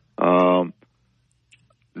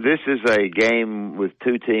 This is a game with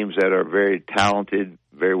two teams that are very talented,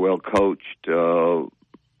 very well coached.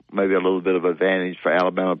 Maybe a little bit of advantage for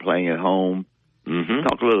Alabama playing at home. Mm-hmm.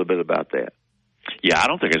 Talk a little bit about that. Yeah, I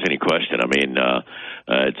don't think there's any question. I mean,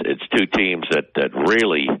 it's two teams that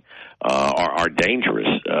really are dangerous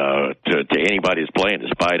to anybody who's playing.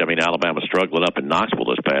 Despite, I mean, Alabama struggling up in Knoxville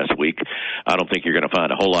this past week, I don't think you're going to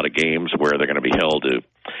find a whole lot of games where they're going to be held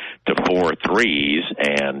to 4 threes.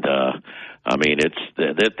 And I mean, this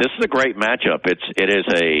is a great matchup.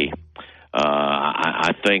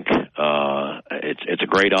 I think it's a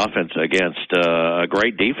great offense against a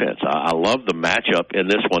great defense. I love the matchup in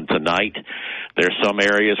this one tonight. There's some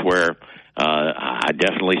areas where I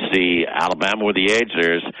definitely see Alabama with the edge.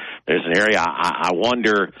 There's an area I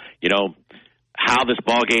wonder, how this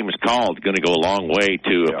ball game is called going to go a long way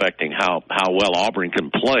to affecting how well Auburn can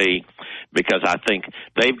play, because I think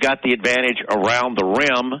they've got the advantage around the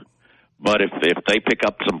rim. But if they pick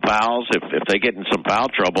up some fouls, if they get in some foul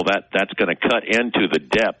trouble, that's going to cut into the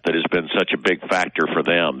depth that has been such a big factor for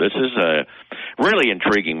them. This is a really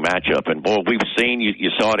intriguing matchup, and boy, we've seen you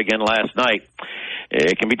saw it again last night.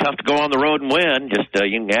 It can be tough to go on the road and win. Just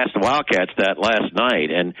you can ask the Wildcats that last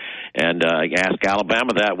night, and ask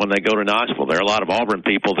Alabama that when they go to Knoxville. There are a lot of Auburn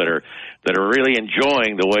people that are really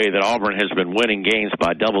enjoying the way that Auburn has been winning games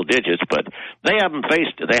by double digits, but they haven't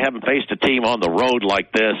faced a team on the road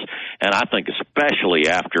like this. And I think especially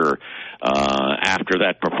after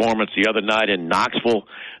that performance the other night in Knoxville,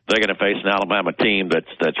 they're going to face an Alabama team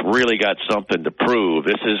that's really got something to prove.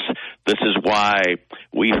 This is why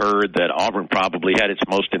we heard that Auburn probably had its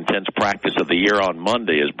most intense practice of the year on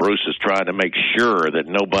Monday, as Bruce is trying to make sure that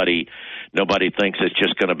nobody thinks it's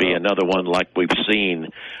just going to be another one like we've seen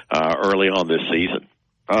early on this season.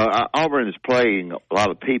 Auburn is playing a lot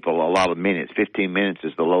of people, a lot of minutes. 15 minutes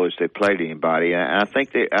is the lowest they've played anybody. And I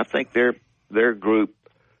think their group,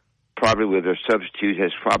 probably with their substitute,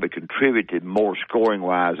 has probably contributed more scoring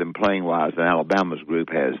wise and playing wise than Alabama's group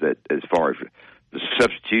has. That as far as the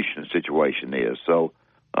substitution situation is. So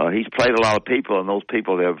he's played a lot of people, and those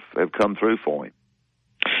people have come through for him.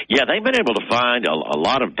 Yeah, they've been able to find a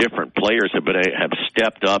lot of different players have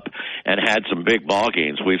stepped up and had some big ball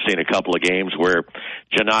games. We've seen a couple of games where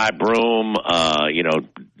Janai Broome,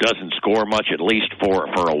 doesn't score much, at least for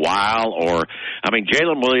a while. Or, I mean,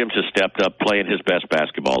 Jalen Williams has stepped up playing his best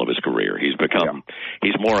basketball of his career. He's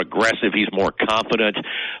he's more aggressive, he's more confident.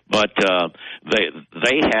 But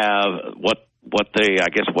they have what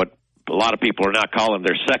a lot of people are now calling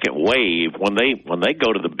their second wave. When they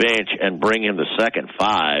go to the bench and bring in the second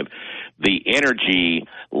five, the energy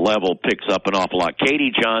level picks up an awful lot.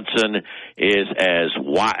 K.D. Johnson is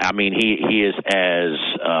he is as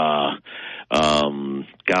I'm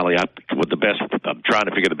trying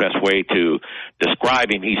to figure the best way to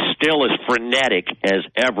describe him. He's still as frenetic as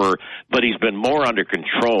ever, but he's been more under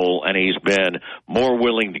control and he's been more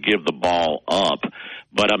willing to give the ball up.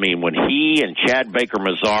 But, I mean, when he and Chad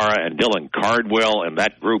Baker-Mazara and Dylan Cardwell and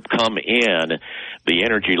that group come in, the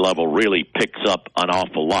energy level really picks up an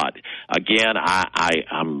awful lot. Again,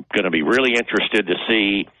 I'm going to be really interested to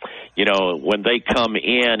see, you know, when they come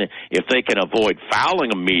in, if they can avoid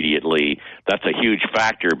fouling immediately, that's a huge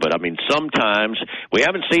factor. But, I mean, sometimes, we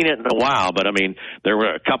haven't seen it in a while, but, I mean, there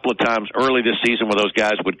were a couple of times early this season where those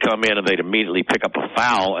guys would come in and they'd immediately pick up a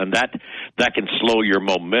foul, and that can slow your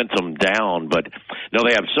momentum down. But, no,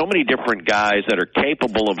 they have so many different guys that are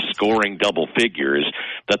capable of scoring double figures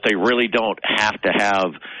that they really don't have to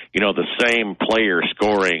have, you know, the same player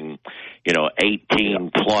scoring, you know,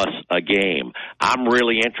 18 plus a game. I'm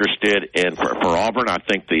really interested in, for Auburn, I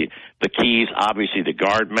think the keys, obviously the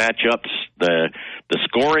guard matchups. The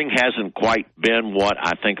scoring hasn't quite been what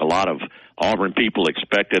I think a lot of Auburn people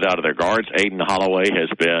expected out of their guards. Aiden Holloway has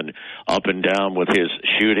been up and down with his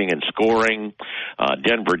shooting and scoring.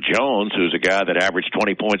 Denver Jones, who's a guy that averaged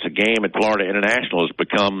 20 points a game at Florida International, has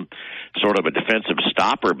become sort of a defensive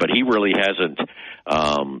stopper, but he really hasn't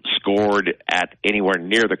scored at anywhere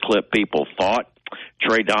near the clip people thought.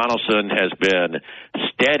 Trey Donaldson has been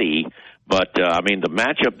steady, but I mean, the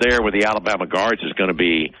matchup there with the Alabama guards is going to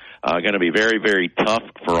be very, very tough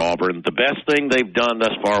for Auburn. The best thing they've done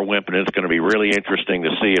thus far, Wimp, and it's going to be really interesting to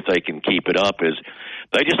see if they can keep it up, is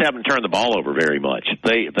they just haven't turned the ball over very much.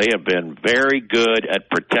 They have been very good at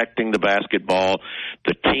protecting the basketball.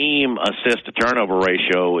 The team assist to turnover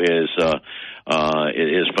ratio is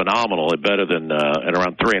phenomenal. It's better than at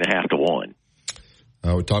around 3.5 to 1.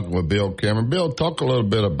 We're talking with Bill Cameron. Bill, talk a little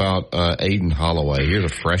bit about Aiden Holloway. He's a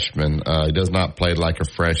freshman. He does not play like a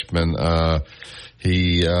freshman.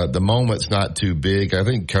 The moment's not too big. I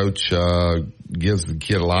think Coach gives the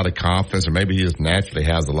kid a lot of confidence, or maybe he just naturally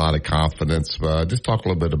has a lot of confidence. Just talk a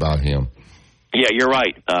little bit about him. Yeah, you're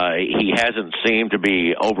right. He hasn't seemed to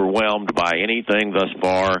be overwhelmed by anything thus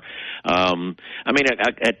far. I mean,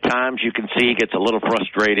 at times you can see he gets a little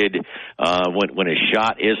frustrated when his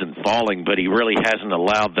shot isn't falling, but he really hasn't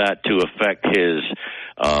allowed that to affect his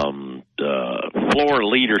floor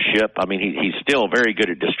leadership. I mean, he's still very good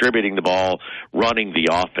at distributing the ball, running the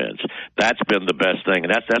offense. That's been the best thing,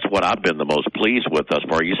 and that's what I've been the most pleased with thus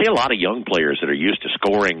far. You see a lot of young players that are used to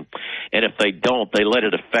scoring, and if they don't, they let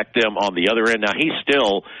it affect them on the other end. Now, he's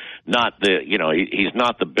still not he's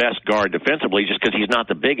not the best guard defensively just because he's not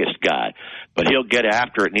the biggest guy, but he'll get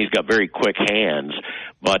after it, and he's got very quick hands.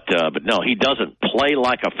 But no, he doesn't play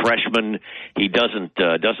like a freshman. He doesn't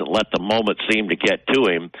let the moment seem to get to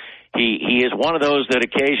him. He is one of those that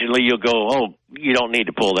occasionally you'll go, oh, you don't need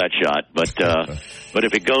to pull that shot, but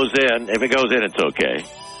if it goes in, it's okay.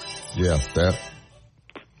 Yeah,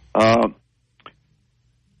 that.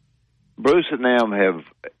 Bruce and them have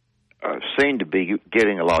seem to be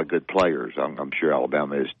getting a lot of good players. I'm sure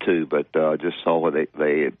Alabama is too, but just saw what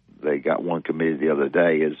they got one committed the other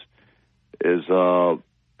day.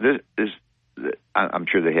 I'm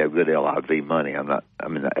sure they have good LIV money. Not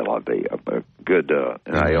LIV, good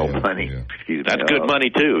NIL money. Yeah. Excuse me. That's good money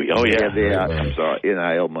too. Oh yeah. I'm sorry,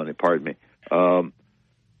 NIL money. Pardon me.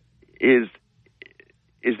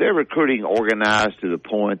 Is their recruiting organized to the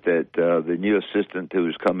point that the new assistant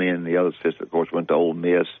who's come in, the other assistant, of course, went to Ole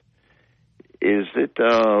Miss? Is it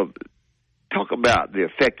talk about the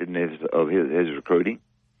effectiveness of his recruiting?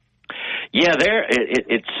 Yeah,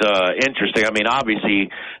 it's interesting. I mean,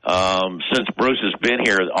 obviously, since Bruce has been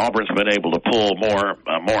here, Auburn's been able to pull more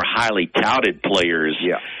highly touted players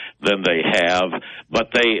than they have,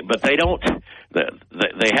 but they don't.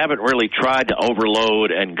 They haven't really tried to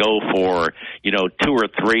overload and go for 2 or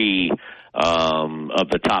 3 of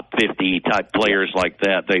the top 50 type players like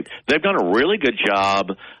that. They've done a really good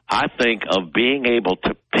job, I think, of being able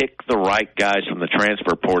to pick the right guys from the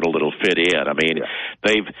transfer portal that'll fit in. I mean,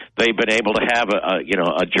 they've been able to have a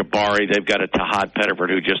Jabari. They've got a Tahad Pettiford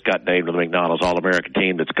who just got named to the McDonald's All-American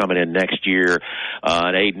team that's coming in next year.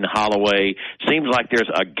 And Aiden Holloway. Seems like there's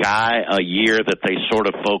a guy a year that they sort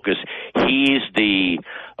of focus. He's the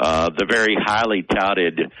very highly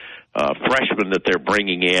touted freshmen that they're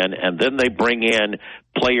bringing in, and then they bring in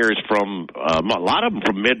players from a lot of them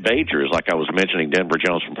from mid-majors, like I was mentioning, Denver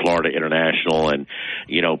Jones from Florida International, and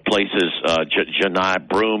places Janai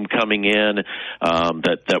Broom coming in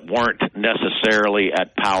that weren't necessarily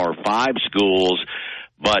at Power 5 schools,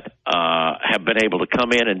 but have been able to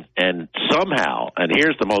come in and somehow, and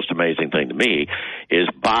here's the most amazing thing to me, is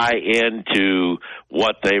buy into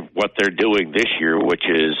what they're doing this year, which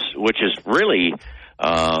is really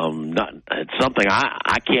it's something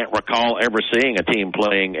I can't recall ever seeing a team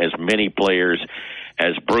playing as many players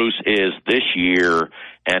as Bruce is this year,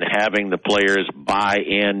 and having the players buy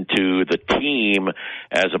into the team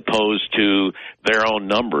as opposed to their own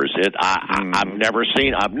numbers. I've never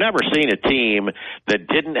seen a team that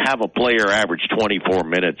didn't have a player average 24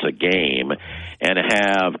 minutes a game and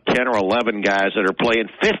have 10 or 11 guys that are playing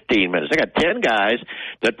 15 minutes. They got 10 guys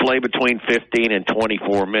that play between 15 and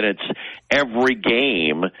 24 minutes every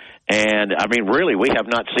game. And I mean, really, we have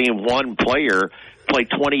not seen one player play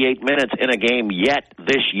 28 minutes in a game yet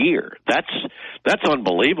this year. That's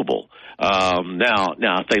unbelievable. Now,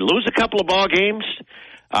 if they lose a couple of ball games,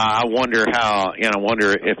 I wonder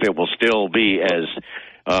if it will still be as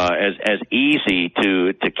easy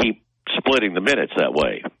to keep splitting the minutes that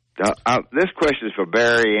way. This question is for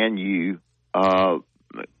Barry and you.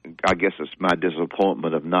 I guess it's my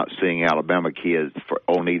disappointment of not seeing Alabama kids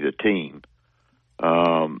on either team.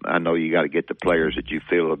 I know you got to get the players that you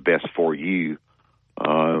feel are best for you.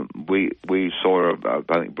 We sort of,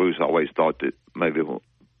 I think Bruce always thought that maybe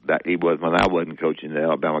that he was, when I wasn't coaching,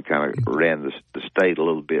 Alabama kind of ran the state a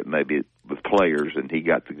little bit, maybe with players, and he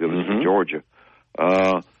got the good ones from Georgia.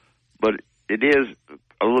 But it is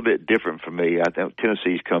a little bit different for me. I think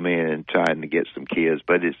Tennessee's come in and trying to get some kids,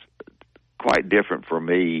 but it's quite different for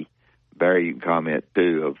me. Barry, you can comment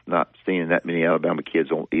too, of not seeing that many Alabama kids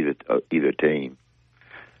on either team.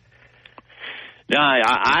 No,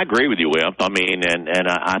 I agree with you, Wimp. I mean, and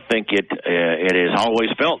I think it has always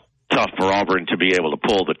felt tough for Auburn to be able to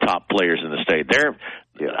pull the top players in the state.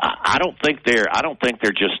 I don't think they're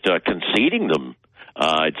just conceding them.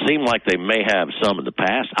 It seemed like they may have some in the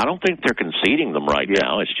past. I don't think they're conceding them right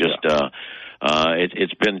now. It's just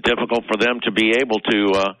it's been difficult for them to be able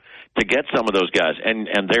to get some of those guys.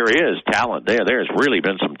 And there is talent there. There's really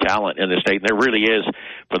been some talent in the state, and there really is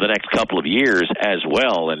for the next couple of years as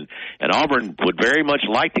well. And Auburn would very much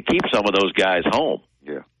like to keep some of those guys home.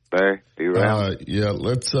 Yeah. Barry, are you around?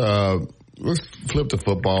 Let's flip to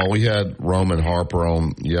football. We had Roman Harper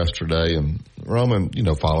on yesterday, and Roman,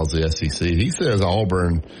 follows the SEC. He says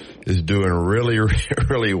Auburn is doing really,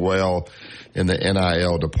 really well in the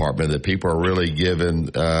NIL department, that people are really giving,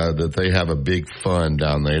 that they have a big fund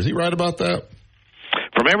down there. Is he right about that?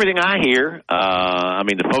 From everything I hear, I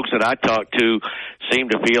mean, the folks that I talk to seem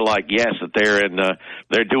to feel like, yes, that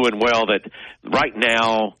they're doing well, that right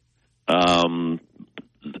now,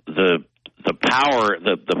 the power,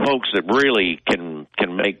 the folks that really can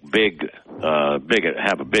make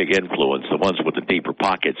have a big influence, the ones with the deeper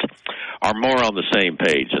pockets, are more on the same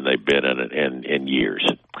page than they've been in years,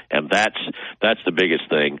 and that's the biggest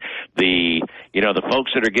thing. The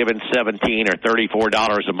folks that are given $17 or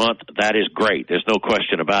 $34 a month, that is great. There's no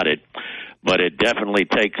question about it, but it definitely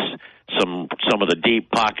takes some of the deep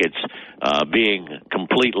pockets being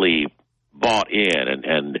completely bought in,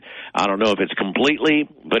 and I don't know if it's completely,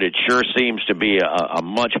 but it sure seems to be a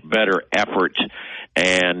much better effort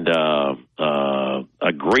and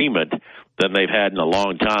agreement than they've had in a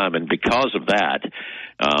long time. And because of that,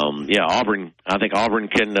 Auburn, I think Auburn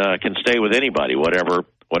can stay with anybody,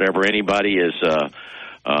 whatever anybody is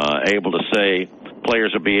able to say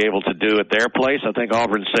players will be able to do at their place. I think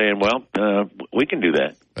Auburn's saying, well, we can do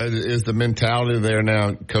that. Is the mentality there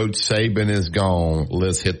now? Coach Saban is gone.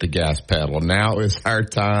 Let's hit the gas pedal. Now is our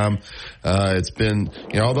time. It's been,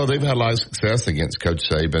 although they've had a lot of success against Coach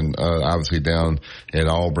Saban, obviously down at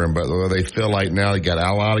Auburn, but they feel like now they got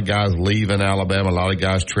a lot of guys leaving Alabama, a lot of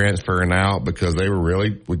guys transferring out because they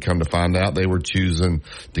would come to find out they were choosing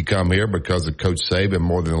to come here because of Coach Saban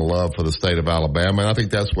more than the love for the state of Alabama. And I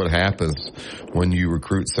think that's what happens when you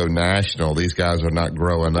recruit so national. These guys are not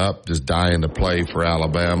growing up, just dying to play for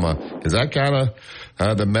Alabama. Is that kind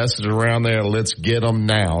of the message around there? Let's get them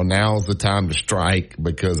now. Now's the time to strike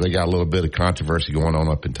because they got a little bit of controversy going on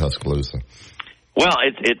up in Tuscaloosa. Well,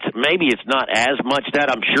 maybe it's not as much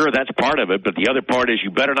that. I'm sure that's part of it, but the other part is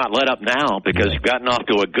you better not let up now because you've gotten off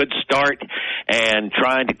to a good start and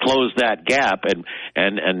trying to close that gap,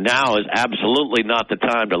 and now is absolutely not the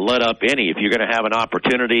time to let up any. If you're going to have an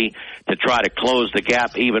opportunity to try to close the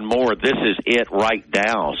gap even more, this is it right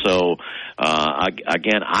now. So,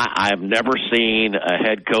 again, I've never seen a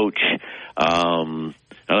head coach,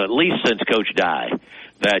 at least since Coach Dye,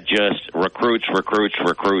 that just recruits.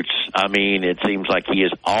 I mean, it seems like he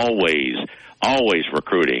is always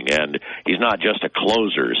recruiting, and he's not just a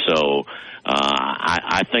closer. So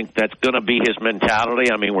I think that's going to be his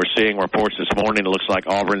mentality. I mean, we're seeing reports this morning. It looks like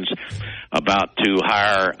Auburn's about to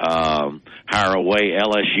hire away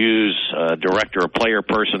LSU's director of player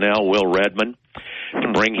personnel, Will Redmond,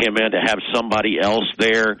 to bring him in to have somebody else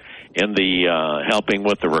there in the helping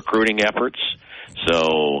with the recruiting efforts.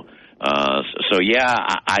 So So yeah,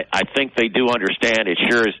 I think they do understand. It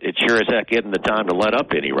sure as heck isn't the time to let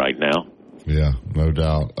up any right now. Yeah, no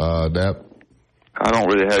doubt. That I don't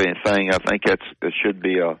really have anything. I think it should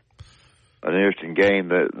be an interesting game.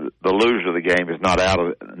 The loser of the game is not out of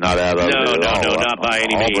it. Not by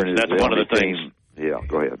any means. That's one of the things. Yeah,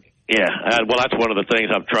 go ahead. Yeah, well, that's one of the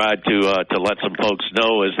things I've tried to let some folks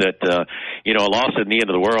know is that a loss isn't the end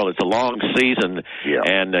of the world. It's a long season,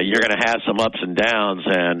 and you're going to have some ups and downs.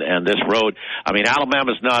 And this road, I mean,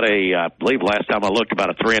 Alabama's not I believe last time I looked,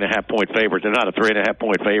 about a 3.5-point favorite. They're not a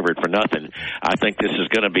 3.5-point favorite for nothing. I think this is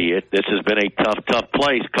going to be it. This has been a tough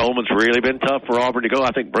place. Coleman's really been tough for Auburn to go.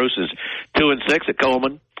 I think Bruce is 2-6 at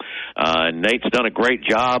Coleman. Nate's done a great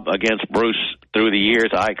job against Bruce through the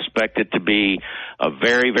years. I expect it to be a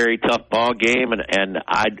very, very tough ball game, and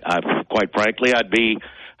I'd quite frankly, I'd be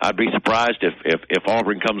surprised if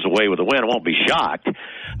Auburn comes away with a win. I won't be shocked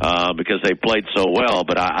because they played so well,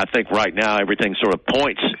 but I think right now everything sort of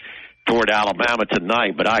points toward Alabama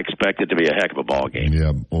tonight, but I expect it to be a heck of a ball game.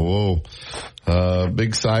 Yeah, big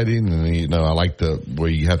exciting, and I like where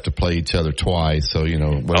you have to play each other twice. So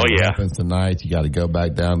whatever happens tonight, you got to go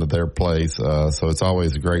back down to their place. So it's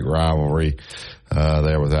always a great rivalry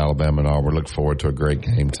there with Alabama and Auburn. Look forward to a great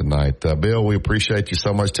game tonight. Bill, we appreciate you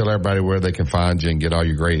so much. Tell everybody where they can find you and get all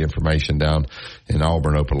your great information down in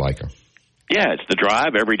Auburn, Opelika. Yeah, it's The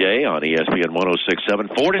Drive every day on ESPN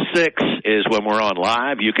 106.7. 4 to 6 is when we're on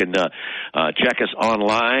live. You can check us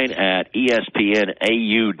online at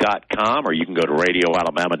ESPNAU.com, or you can go to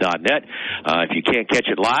radioalabama.net. If you can't catch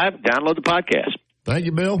it live, download the podcast. Thank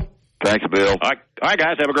you, Bill. Thanks, Bill. All right,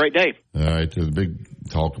 guys, have a great day. All right, there's a big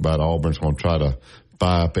talk about Auburn's going to try to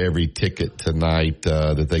buy up every ticket tonight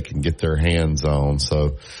that they can get their hands on.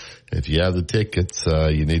 So if you have the tickets,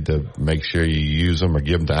 you need to make sure you use them or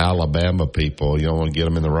give them to Alabama people. You don't want to get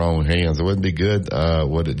them in the wrong hands. It wouldn't be good,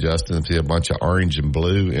 would it, Justin, to see a bunch of orange and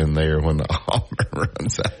blue in there when the Auburn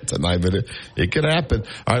runs out tonight? But it could happen.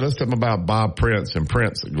 All right, let's talk about Bob Prince and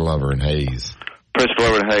Prince, Glover, and Hayes. Prince,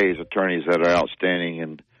 Glover, and Hayes, attorneys that are outstanding.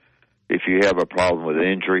 And if you have a problem with an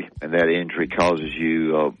injury and that injury causes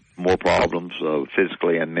you more problems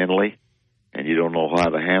physically and mentally, and you don't know how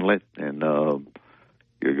to handle it, and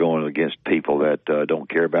you're going against people that don't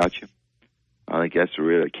care about you, I think that's the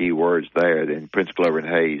real key words there. Then Prince, Glover, and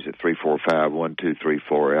Hayes at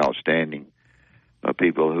 345-1234 are outstanding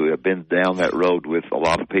people who have been down that road with a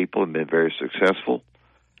lot of people and been very successful,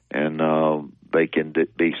 and they can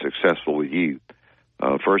be successful with you.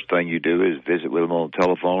 First thing you do is visit with them on the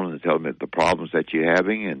telephone and tell them the problems that you're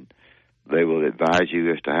having, and they will advise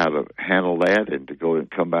you as to how to handle that and to go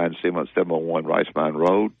and come by and see them on 701 Rice Mine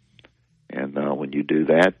Road. And when you do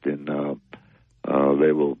that, then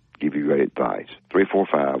they will give you great advice.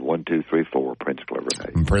 345-1234, Prince, Glover,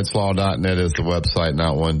 and Hayes. PrinceLaw.net is the website,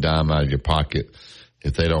 not one dime out of your pocket.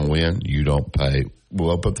 If they don't win, you don't pay.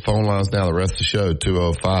 We'll open up the phone lines now. The rest of the show,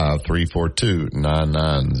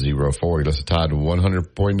 205-342-9904. Listen Tide to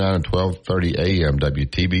 100.9 and 1230 AM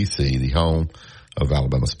WTBC, the home of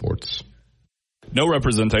Alabama sports. No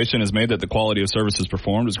representation is made that the quality of services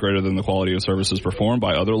performed is greater than the quality of services performed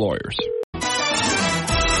by other lawyers.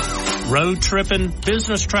 Road tripping,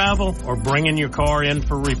 business travel, or bringing your car in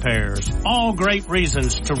for repairs. All great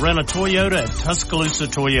reasons to rent a Toyota at Tuscaloosa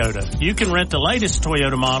Toyota. You can rent the latest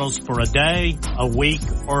Toyota models for a day, a week,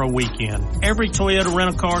 or a weekend. Every Toyota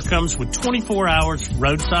rental-car comes with 24 hours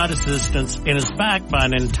roadside assistance and is backed by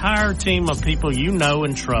an entire team of people you know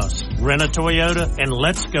and trust. Rent a Toyota and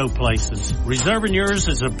let's go places. Reserving yours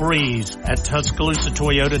is a breeze at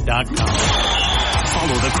TuscaloosaToyota.com.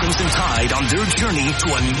 Follow the Crimson Tide on their journey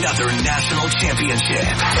to another national championship.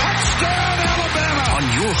 Touchdown, Alabama! On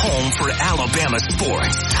your home for Alabama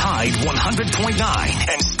sports, Tide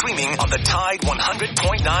 100.9 and streaming on the Tide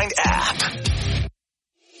 100.9 app.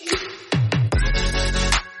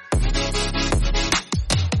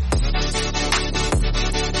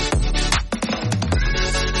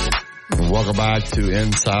 Welcome back to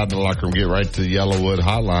Inside the Locker Room. Get right to the Yellowwood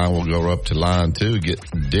hotline. We'll go up to line 2, get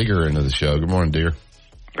Digger into the show. Good morning, Digger.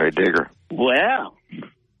 Hey, Digger. Well,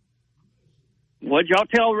 what'd y'all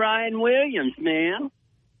tell Ryan Williams, man?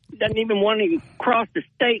 Doesn't even want to cross the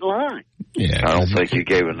state line. Yeah, I don't think you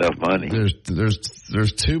gave enough money.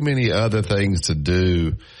 There's too many other things to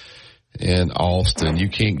do in Austin. You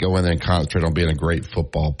can't go in there and concentrate on being a great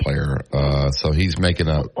football player. So he's making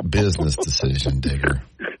a business decision, Digger.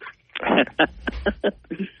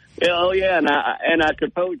 Oh yeah, and I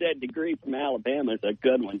suppose that degree from Alabama is a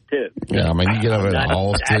good one too. Yeah, I mean you get over in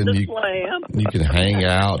Austin, you can hang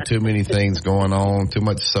out. Too many things going on, too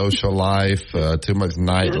much social life, too much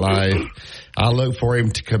nightlife. I look for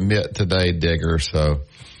him to commit today, Digger. So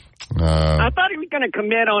I thought he was going to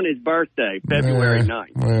commit on his birthday, February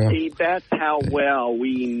 9th. Yeah. See, that's how well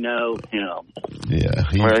we know him. Yeah.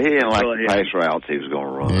 He didn't like the pass routes he was going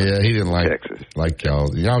to run. Yeah, he didn't like Texas. Like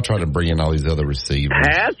y'all try to bring in all these other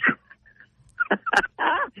receivers.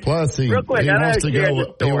 Plus, he wants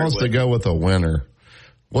to go with a winner.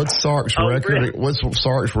 What's Sark's record? Really? What's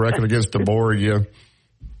Sark's record against DeBoer?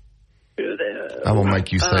 I'm gonna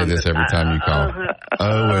make you say this every time you call.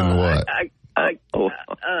 And what?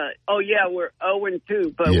 We're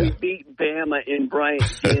 0-2, but we beat Bama in Bryant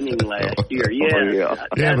Denning last year. Yeah,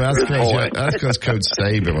 but that's because Coach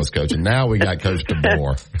Saban was coaching. Now we got Coach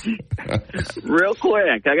DeBoer. Real quick,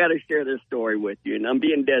 I got to share this story with you, and I'm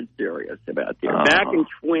being dead serious about this. Back in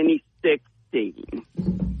 2016,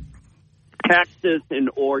 Texas and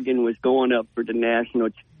Oregon was going up for the national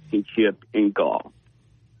championship in golf.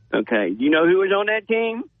 Okay, you know who was on that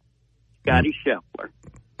team? Scotty Scheffler.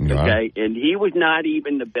 Okay, and he was not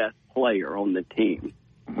even the best player on the team.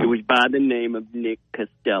 It was by the name of Nick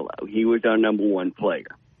Costello. He was our number one player.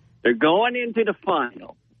 They're going into the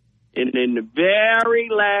final, and in the very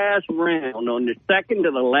last round, on the second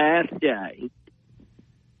to the last day,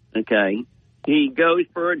 okay, he goes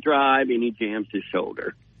for a drive and he jams his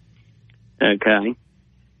shoulder. Okay,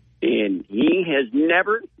 and he has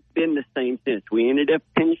never been the same since. We ended up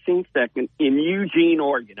finishing second in Eugene,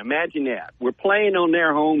 Oregon. Imagine that. We're playing on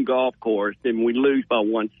their home golf course and we lose by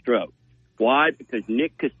one stroke. Why? Because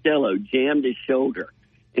Nick Costello jammed his shoulder,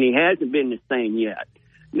 and he hasn't been the same yet.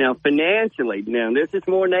 Now, financially, this is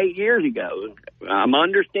more than 8 years ago. I'm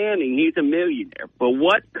understanding he's a millionaire. But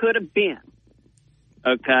what could have been,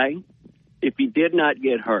 okay, if he did not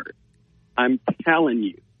get hurt? I'm telling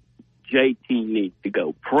you, JT needs to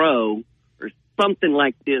go pro, or something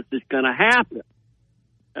like this is going to happen,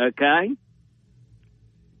 okay?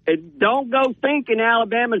 And don't go thinking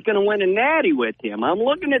Alabama's going to win a natty with him. I'm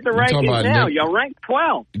looking at the rankings now. Y'all ranked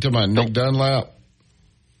 12. You talking about Nick Dunlap?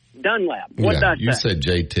 Dunlap. What did I say? You said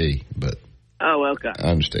JT, but okay. I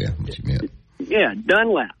understand what you meant. Yeah,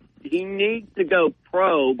 Dunlap. He needs to go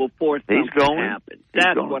pro before something happens.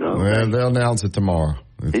 That's what I'm saying. They'll announce it tomorrow.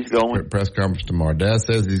 He's going. Press conference tomorrow. Dad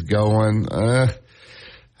says he's going. I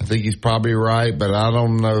think he's probably right, but I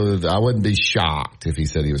don't know. I wouldn't be shocked if he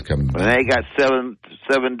said he was coming back. When they got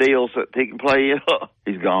seven deals that he can play,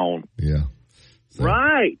 he's gone. Yeah. So.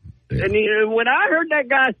 Right. Yeah. And when I heard that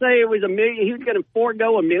guy say it was $1 million, he was going to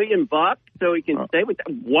forego $1 million so he can stay with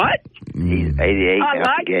them. What? He's 88. I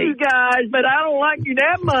like you guys, but I don't like you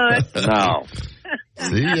that much. No.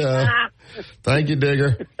 See ya. Thank you,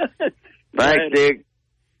 Digger. Thanks, Dig.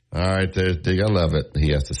 All right, there's Dig. I love it.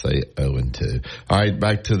 He has to say 0-2. All right,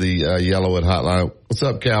 back to the Yellowwood Hotline. What's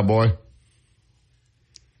up, Cowboy?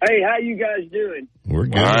 Hey, how you guys doing? We're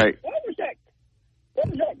good. All right. What was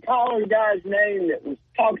that caller guy's name that was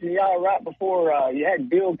talking to y'all right before you had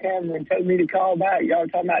Bill Cameron told me to call back? Y'all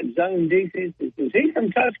talking about zone defense. Is he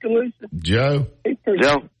from Tuscaloosa? Joe?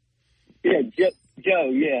 Joe? Yeah, Joe,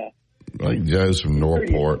 yeah. I think Joe's from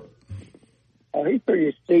Northport. He's pretty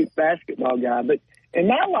astute basketball guy. But in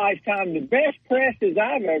my lifetime, the best presses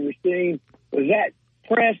I've ever seen was that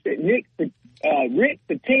press that Rick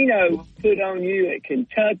Pitino put on you at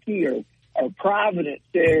Kentucky or Providence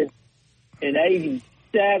there in 87.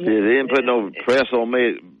 Yeah, they didn't put no press on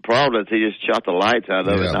me at Providence. He just shot the lights out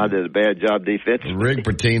of it, and I did a bad job defensively. Rick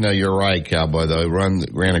Pitino, you're right, Cowboy, though. He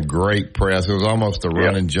ran a great press. It was almost a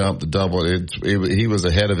run and jump, the double. He was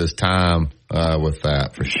ahead of his time with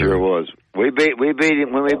that, for sure. Sure was. We beat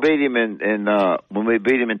him when we beat him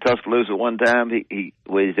in Tuscaloosa one time. He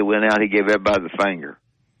went out. He gave everybody the finger.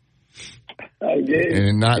 I did.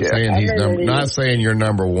 And not saying you're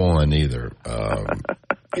number one either,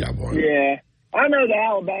 Cowboy. Yeah, I know the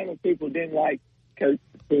Alabama people didn't like Coach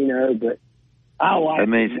Pitino, but I like that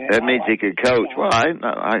means him, that means he could coach. Well,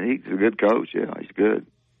 he's a good coach. Yeah, he's good.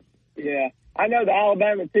 Yeah. I know the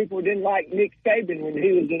Alabama people didn't like Nick Saban when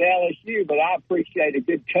he was at LSU, but I appreciate a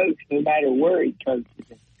good coach no matter where he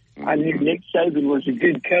coaches. I knew Nick Saban was a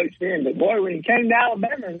good coach then, but boy, when he came to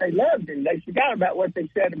Alabama, they loved him. They forgot about what they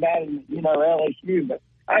said about him, LSU, but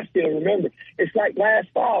I still remember. It's like last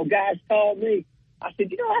fall, guys called me. I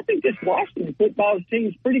said, I think this Washington football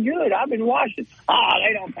team's pretty good. I've been watching. Oh,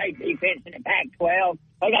 they don't play defense in the Pac-12.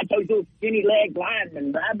 They got those little skinny-legged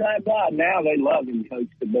linemen, blah, blah, blah. Now they love him, Coach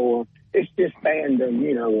DeBoer. It's just fandom,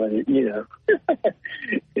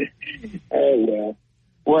 Oh, well,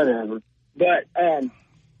 whatever. But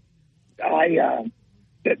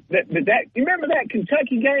you remember that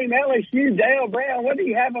Kentucky game, LSU, Dale Brown? What did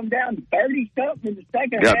he have them down 30-something in the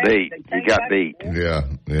second half? He got beat. Yeah.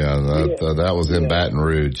 That was in Baton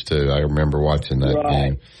Rouge too. I remember watching that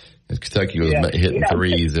game. Kentucky was hitting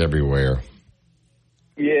threes everywhere.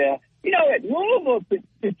 Yeah. At Louisville,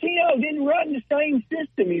 Pitino didn't run the same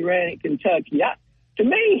system he ran at Kentucky. To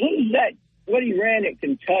me, he's what he ran at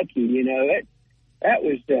Kentucky. That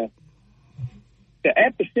was the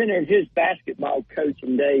epicenter of his basketball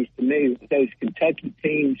coaching days to me, with those Kentucky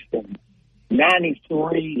teams from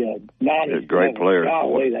 93 to 97. Great players.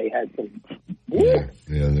 Golly, they had some. Yeah,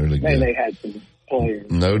 they're really good. They had some players.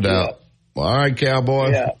 No doubt. Well, all right,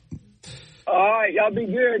 Cowboy. Yeah. All right, y'all be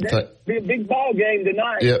good. That'll be a big ball game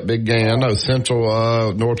tonight. Yeah, big game. I know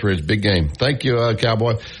Central Northridge, big game. Thank you,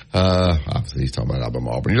 Cowboy. Obviously, he's talking about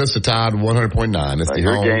Alabama Auburn. You listen to Tide 100.9.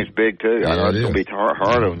 Your game's big too. I know it's going to be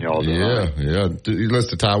hard on y'all tonight. Yeah. You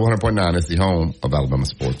listen to Tide 100.9. It's the home of Alabama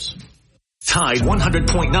sports. Tide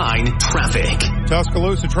 100.9 traffic.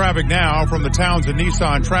 Tuscaloosa traffic now from the Townsend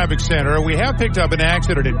Nissan Traffic Center. We have picked up an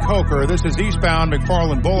accident in Coker. This is eastbound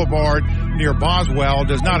McFarland Boulevard near Boswell.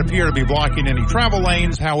 Does not appear to be blocking any travel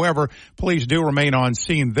lanes. However, police do remain on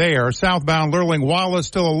scene there. Southbound Lurling Wallace,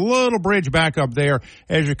 still a little bridge back up there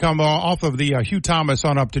as you come off of the Hugh Thomas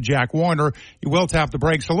on up to Jack Warner. You will tap the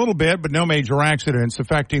brakes a little bit, but no major accidents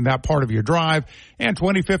affecting that part of your drive. And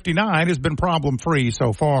 2059 has been problem-free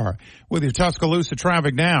so far. With your Tuscaloosa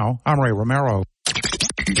traffic now, I'm Ray Romero.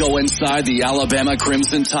 Go inside the Alabama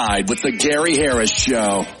Crimson Tide with the Gary Harris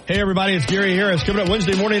Show. Hey everybody, it's Gary Harris. Coming up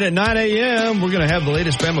Wednesday morning at 9 a.m., we're going to have the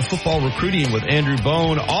latest Bama football recruiting with Andrew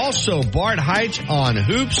Bone. Also, Bart Heitch on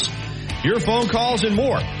hoops, your phone calls, and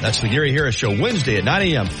more. That's the Gary Harris Show, Wednesday at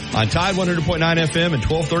 9 a.m. on Tide 100.9 FM and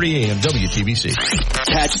 1230 a.m. WTBC.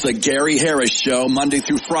 Catch the Gary Harris Show Monday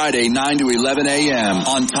through Friday, 9 to 11 a.m.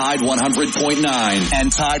 on Tide 100.9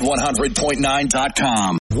 and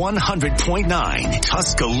Tide100.9.com. 100.9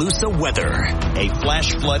 Tuscaloosa weather. A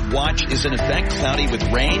flash flood watch is in effect. Cloudy with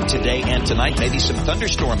rain today and tonight. Maybe some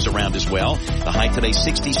thunderstorms around as well. The high today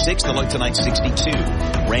 66, the low tonight 62.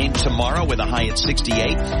 Rain tomorrow with a high at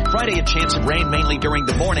 68. Friday a chance of rain mainly during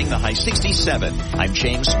the morning, the high 67. I'm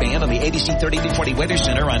James Spann on the ABC 3220 Weather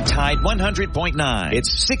Center on Tide 100.9.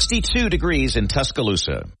 It's 62 degrees in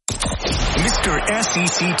Tuscaloosa. Mr.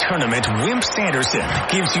 SEC Tournament Wimp Sanderson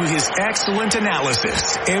gives you his excellent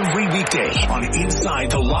analysis every weekday on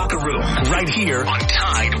Inside the Locker Room, right here on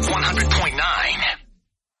Tide 100.9.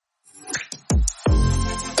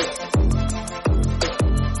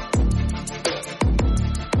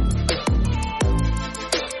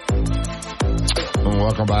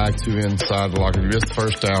 Welcome back to Inside the Locker Room. Just the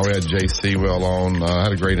first hour, we had Jay Sewell on. Had a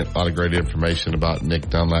lot of great information about Nick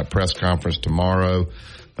Dunlap press conference tomorrow.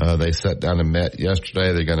 They sat down and met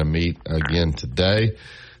yesterday. They're going to meet again today,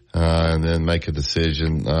 and then make a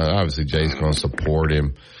decision. Obviously, Jay's going to support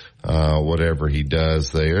him, whatever he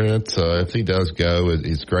does there. If he does go,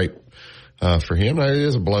 it's great, for him. It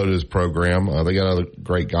is a blow to his program. They got other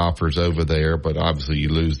great golfers over there, but obviously you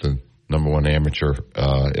lose the number one amateur,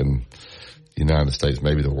 in the United States,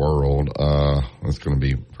 maybe the world. It's going to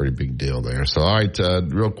be a pretty big deal there. So, all right,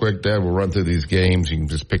 real quick, Dad, we'll run through these games. You can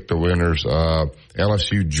just pick the winners.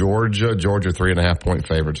 LSU, Georgia 3.5-point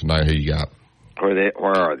favorite tonight. Who you got?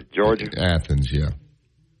 Where are they? Georgia? Athens, yeah.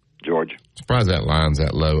 Georgia. Surprised that line's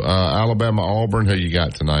that low. Alabama, Auburn. Who you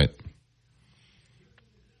got tonight?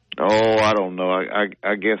 Oh, I don't know.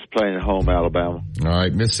 I guess playing at home, Alabama. All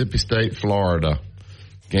right, Mississippi State, Florida.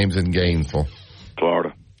 Game's in Gainesville.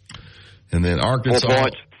 Florida. And then Arkansas. 4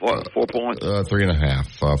 points. 4 points.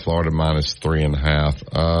 3.5. Florida minus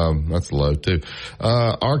 3.5. That's low too.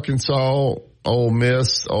 Arkansas, Ole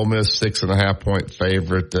Miss 6.5-point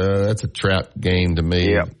favorite. That's a trap game to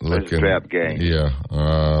me. Yeah, it's a trap game. Yeah.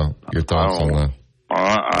 Your thoughts on that?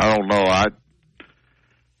 I don't know.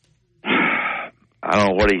 I don't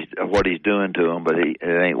know what he's doing to him, but it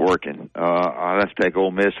ain't working. Let's take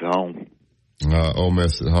Ole Miss at home. Ole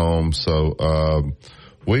Miss at home. So,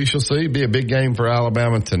 we shall see. Be a big game for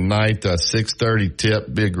Alabama tonight. 6:30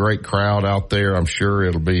 tip. Be a great crowd out there. I'm sure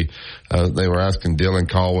it'll be. They were asking Dylan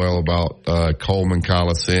Caldwell about Coleman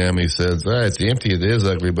Coliseum. He says, it's empty. It is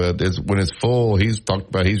ugly, but when it's full, he's talked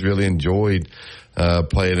about he's really enjoyed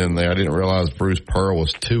playing in there. I didn't realize Bruce Pearl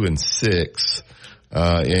was 2-6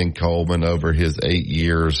 in Coleman over his 8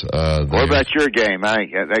 years there. What about your game?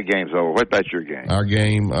 That game's over. What about your game? Our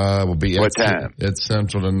game will be what time? It's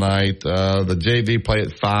Central tonight. The JV play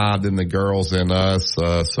at 5, then the girls and us.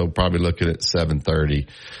 So probably looking at 7:30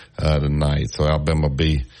 tonight. So Alabama will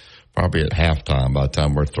be probably at halftime by the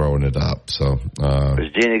time we're throwing it up. So,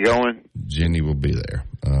 is Jenny going? Jenny will be there.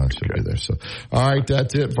 She'll be there. So, all right,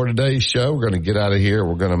 that's it for today's show. We're going to get out of here.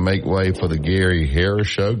 We're going to make way for the Gary Harris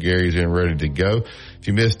Show. Gary's in ready to go. If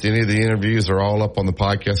you missed any of the interviews, they're all up on the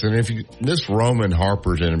podcast. And if you missed Roman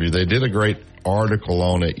Harper's interview, they did a great article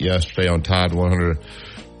on it yesterday on Tide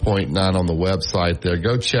 100.9 on the website there.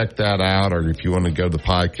 Go check that out, or if you want to go to the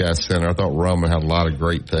podcast center. I thought Roman had a lot of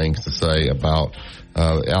great things to say about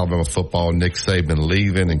Alabama football, Nick Saban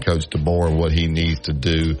leaving, and Coach DeBoer and what he needs to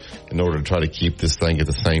do in order to try to keep this thing at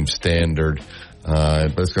the same standard.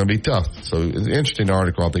 But it's going to be tough. So it's an interesting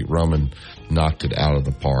article. I think Roman knocked it out of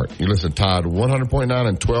the park. You listen to Tide 100.9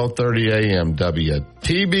 and 12:30 a.m.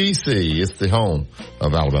 WTBC. It's the home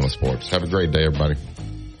of Alabama sports. Have a great day, everybody.